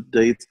skewed with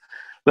dates.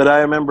 But I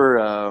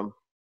remember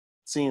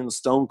seeing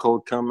Stone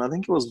Cold come. I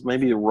think it was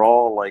maybe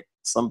Raw, like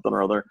something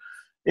or other.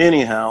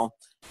 Anyhow,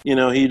 you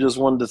know, he just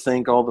wanted to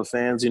thank all the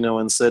fans, you know,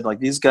 and said like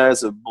these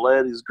guys have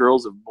bled, these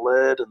girls have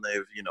bled, and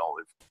they've, you know,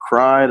 they've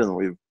cried, and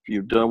we've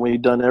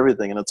done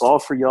everything, and it's all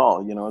for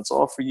y'all, you know, it's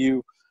all for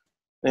you.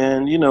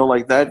 And you know,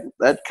 like that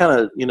kind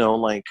of, you know,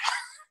 like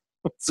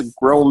it's a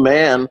grown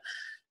man,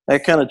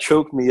 that kind of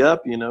choked me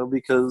up, you know,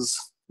 because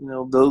you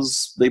know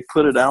they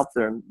put it out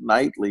there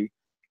nightly,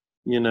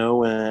 you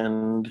know,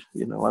 and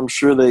you know I'm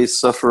sure they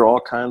suffer all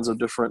kinds of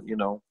different, you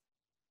know,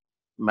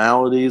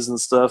 maladies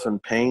and stuff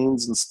and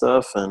pains and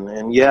stuff,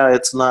 and yeah,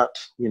 it's not,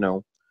 you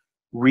know,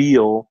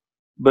 real,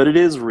 but it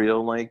is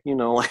real. Like, you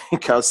know,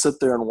 like I'll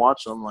sit there and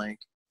watch them, like,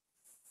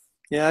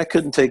 yeah, I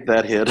couldn't take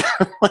that hit.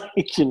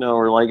 Like, you know,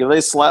 or like if they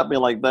slapped me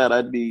like that,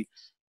 I'd be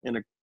in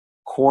a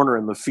corner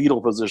in the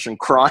fetal position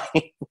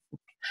crying.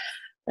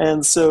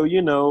 And so,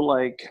 you know,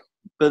 like,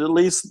 but at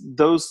least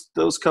those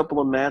couple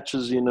of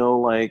matches, you know,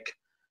 like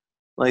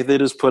they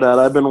just put out.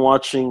 I've been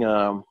watching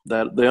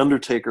that The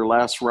Undertaker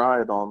Last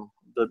Ride on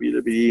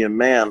WWE, and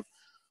man,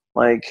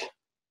 like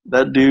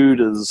that dude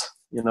is,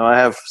 you know, I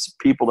have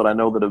people that I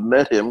know that have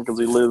met him because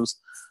he lives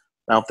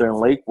out there in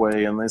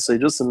Lakeway, and they say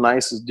just the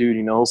nicest dude.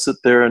 You know, he'll sit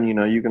there and, you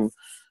know,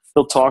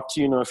 he'll talk to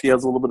you, you know, if he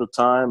has a little bit of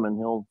time, and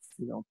he'll,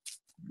 you know,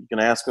 you can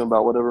ask him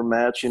about whatever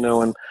match, you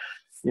know, and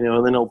you know,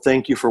 and then he'll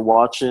thank you for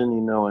watching,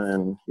 you know,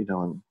 and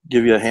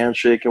give you a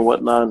handshake and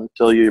whatnot, and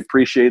tell you he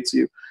appreciates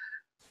you.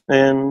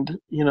 And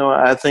you know,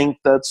 I think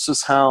that's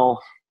just how,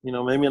 you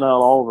know, maybe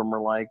not all of them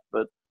are like,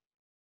 but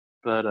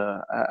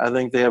I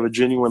think they have a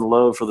genuine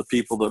love for the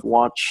people that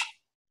watch,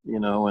 you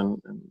know,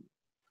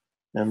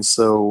 and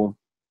so,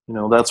 you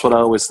know, that's what I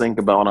always think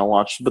about when I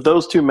watch. But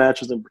those two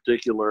matches in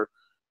particular,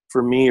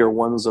 for me, are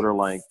ones that are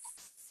like,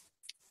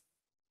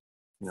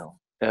 you know,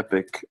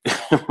 epic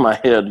in my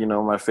head, you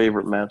know, my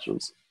favorite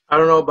matches. I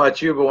don't know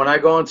about you, but when I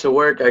go into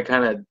work, I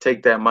kind of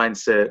take that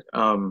mindset.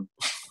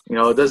 You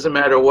know, it doesn't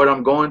matter what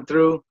I'm going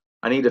through.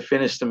 I need to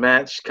finish the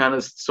match, kind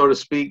of, so to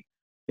speak.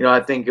 You know,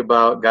 I think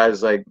about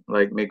guys like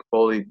Mick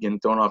Foley getting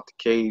thrown off the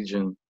cage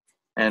and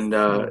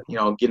you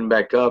know, getting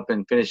back up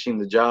and finishing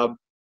the job.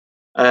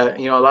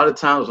 You know, a lot of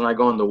times when I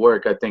go into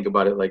work, I think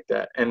about it like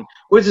that, and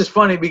which is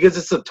funny because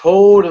it's a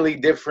totally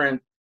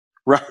different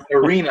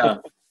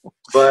arena.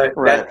 But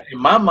Right. that, in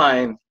my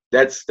mind,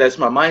 that's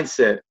my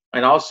mindset.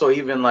 And also,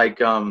 even like,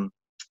 you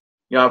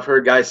know, I've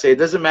heard guys say it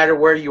doesn't matter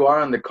where you are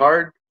on the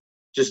card,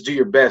 just do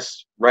your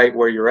best right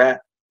where you're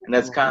at. And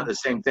that's kind of the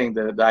same thing,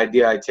 the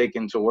idea I take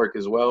into work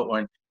as well,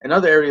 or in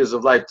other areas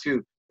of life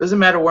too. Doesn't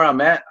matter where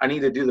I'm at, I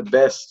need to do the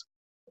best,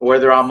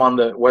 whether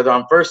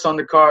I'm first on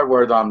the card,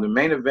 whether I'm the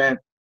main event,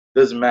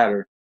 doesn't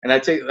matter. And I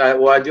do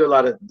a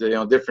lot of, you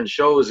know, different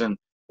shows, and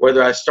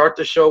whether I start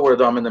the show,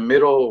 whether I'm in the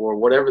middle or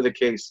whatever the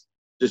case,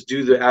 just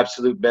do the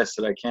absolute best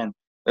that I can.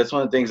 That's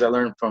one of the things I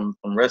learned from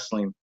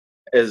wrestling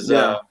is,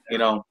 you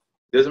know,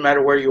 doesn't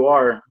matter where you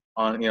are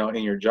on, you know,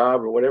 in your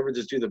job or whatever,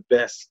 just do the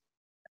best,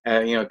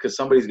 you know, because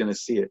somebody's going to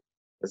see it.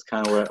 That's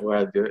kind of where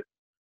I do it.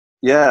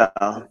 Yeah,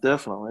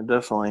 definitely.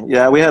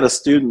 Yeah, we had a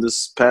student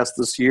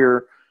this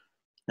year,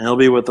 and he'll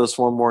be with us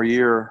one more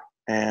year.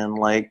 And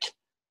like,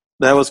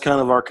 that was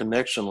kind of our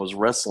connection, was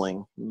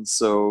wrestling. And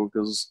so,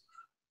 because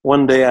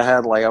one day I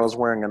was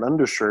wearing an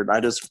undershirt, and I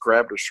just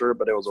grabbed a shirt,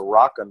 but it was a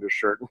Rock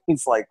undershirt. And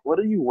he's like, "What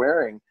are you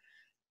wearing?"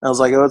 And I was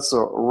like, "Oh, it's a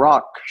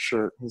Rock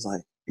shirt." He's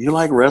like, "You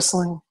like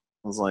wrestling?"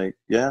 I was like,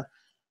 "Yeah,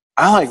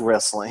 I like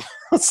wrestling."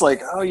 It's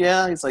like, "Oh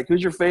yeah." He's like,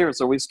 "Who's your favorite?"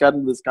 So we just got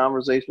into this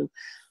conversation.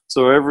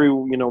 So every,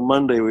 you know,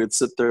 Monday we would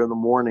sit there in the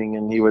morning,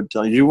 and he would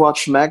tell, "Did you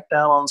watch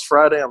SmackDown on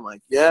Friday?" I'm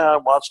like, "Yeah, I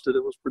watched it.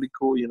 It was pretty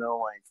cool, you know,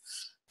 like."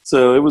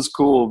 So it was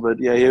cool, but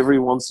yeah, every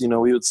once, you know,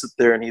 we would sit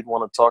there and he'd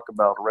want to talk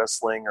about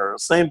wrestling, or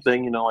same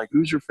thing, you know, like,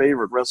 who's your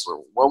favorite wrestler?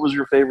 What was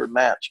your favorite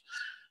match?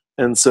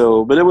 And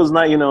so, but it was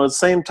not, you know, it's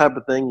the same type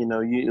of thing, you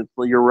know,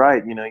 you're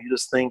right. You know, you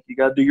just think you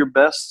got to do your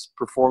best,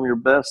 perform your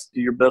best,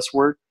 do your best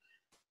work.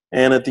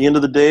 And at the end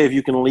of the day, if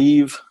you can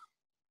leave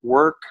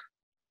work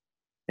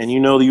and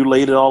you know that you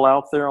laid it all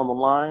out there on the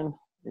line,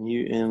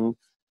 and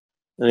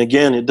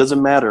again, it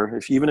doesn't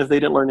matter even if they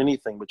didn't learn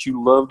anything, but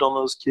you loved on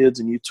those kids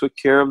and you took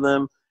care of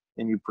them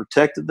and you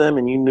protected them,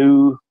 and you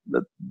knew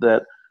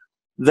that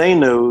they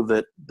know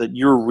that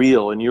you're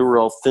real and you were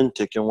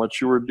authentic in what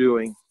you were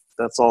doing.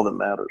 That's all that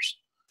matters,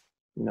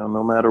 you know,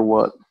 no matter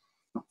what.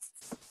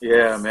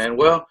 Yeah, man.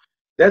 Well,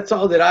 that's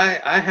all that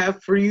I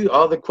have for you.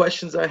 All the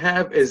questions I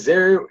have. Is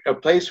there a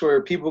place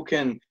where people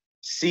can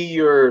see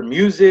your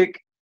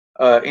music,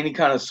 any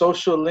kind of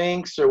social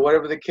links or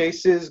whatever the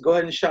case is? Go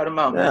ahead and shout them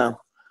out, man.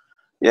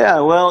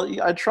 Yeah, well,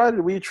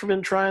 we've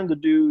been trying to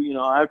do, you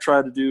know, I've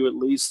tried to do at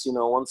least, you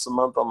know, once a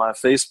month on my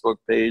Facebook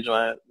page.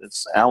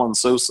 It's Alan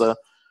Sosa.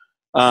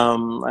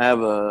 I have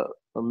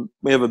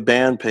we have a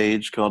band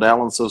page called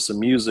Alan Sosa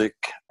Music.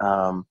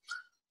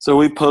 So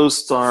we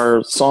post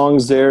our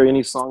songs there.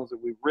 Any songs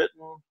that we've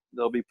written,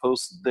 they'll be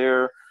posted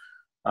there.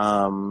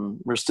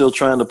 We're still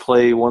trying to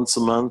play once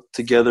a month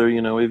together.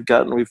 You know, we've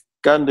gotten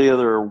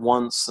together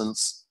once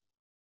since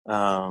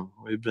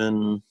we've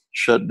been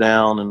shut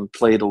down and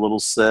played a little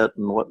set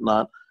and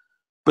whatnot.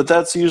 But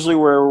that's usually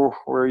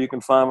where you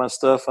can find my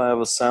stuff. I have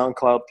a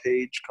SoundCloud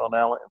page called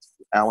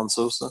Alan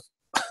Sosa.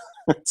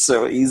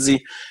 So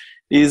easy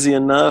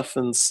enough.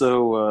 And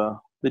so,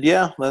 but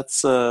yeah,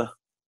 that's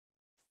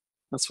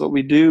what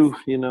we do.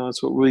 You know,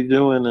 it's what we're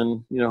doing.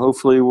 And, you know,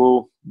 hopefully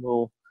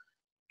we'll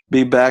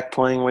be back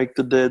playing Wake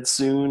the Dead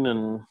soon,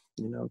 and,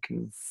 you know,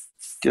 can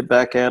get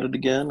back at it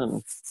again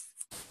and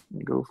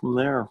go from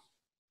there.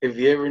 If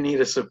you ever need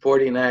a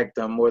supporting act,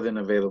 I'm more than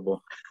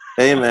available.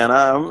 Hey man,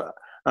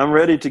 I'm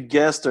ready to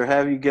guest or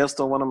have you guest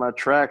on one of my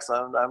tracks.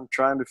 I'm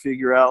trying to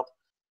figure out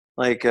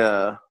like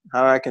how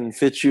I can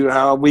fit you,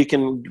 how we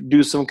can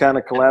do some kind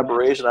of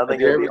collaboration. I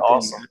think it'd be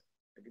awesome.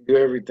 I can do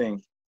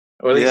everything.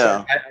 Or at least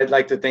I'd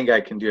like to think I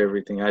can do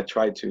everything. I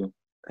try to.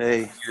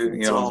 Hey,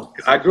 you know,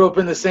 I grew up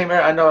in the same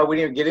era. I know we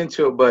didn't get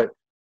into it, but,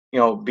 you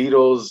know,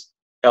 Beatles,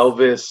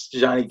 Elvis,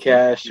 Johnny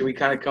Cash, we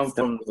kind of come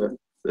from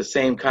the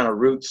same kind of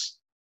roots.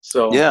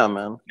 So yeah,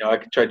 man. You know, I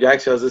could try.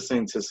 Actually, I was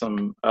listening to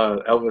some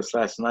Elvis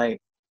last night.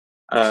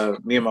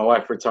 Me and my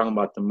wife were talking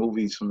about the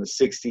movies from the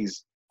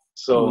 '60s.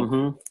 So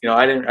you know,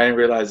 I didn't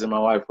realize that my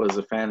wife was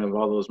a fan of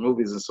all those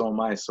movies, and so am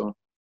I. So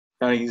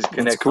kind of use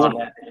connect on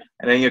that,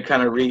 and then you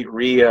kind of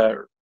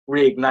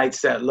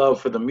reignites that love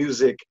for the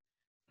music.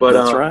 But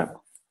that's right.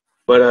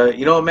 But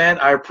you know, man,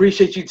 I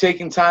appreciate you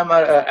taking time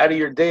out of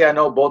your day. I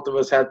know both of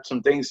us had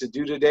some things to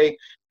do today,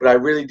 but I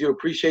really do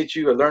appreciate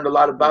you. I learned a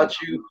lot about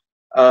you.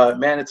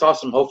 Man, it's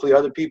awesome. Hopefully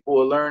other people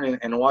will learn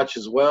and watch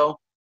as well.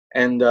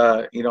 And,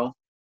 you know,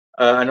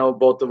 I know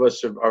both of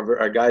us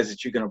are guys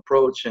that you can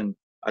approach. And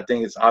I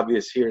think it's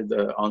obvious here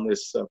on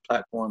this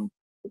platform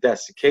that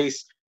that's the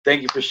case.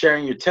 Thank you for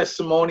sharing your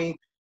testimony.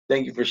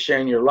 Thank you for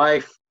sharing your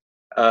life.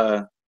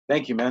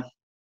 Thank you, man.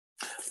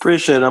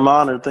 Appreciate it. I'm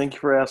honored. Thank you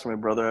for asking me,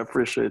 brother. I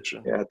appreciate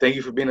you. Yeah, thank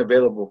you for being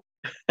available.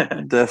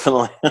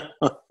 Definitely.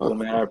 Well,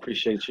 man, I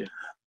appreciate you.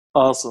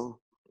 Awesome.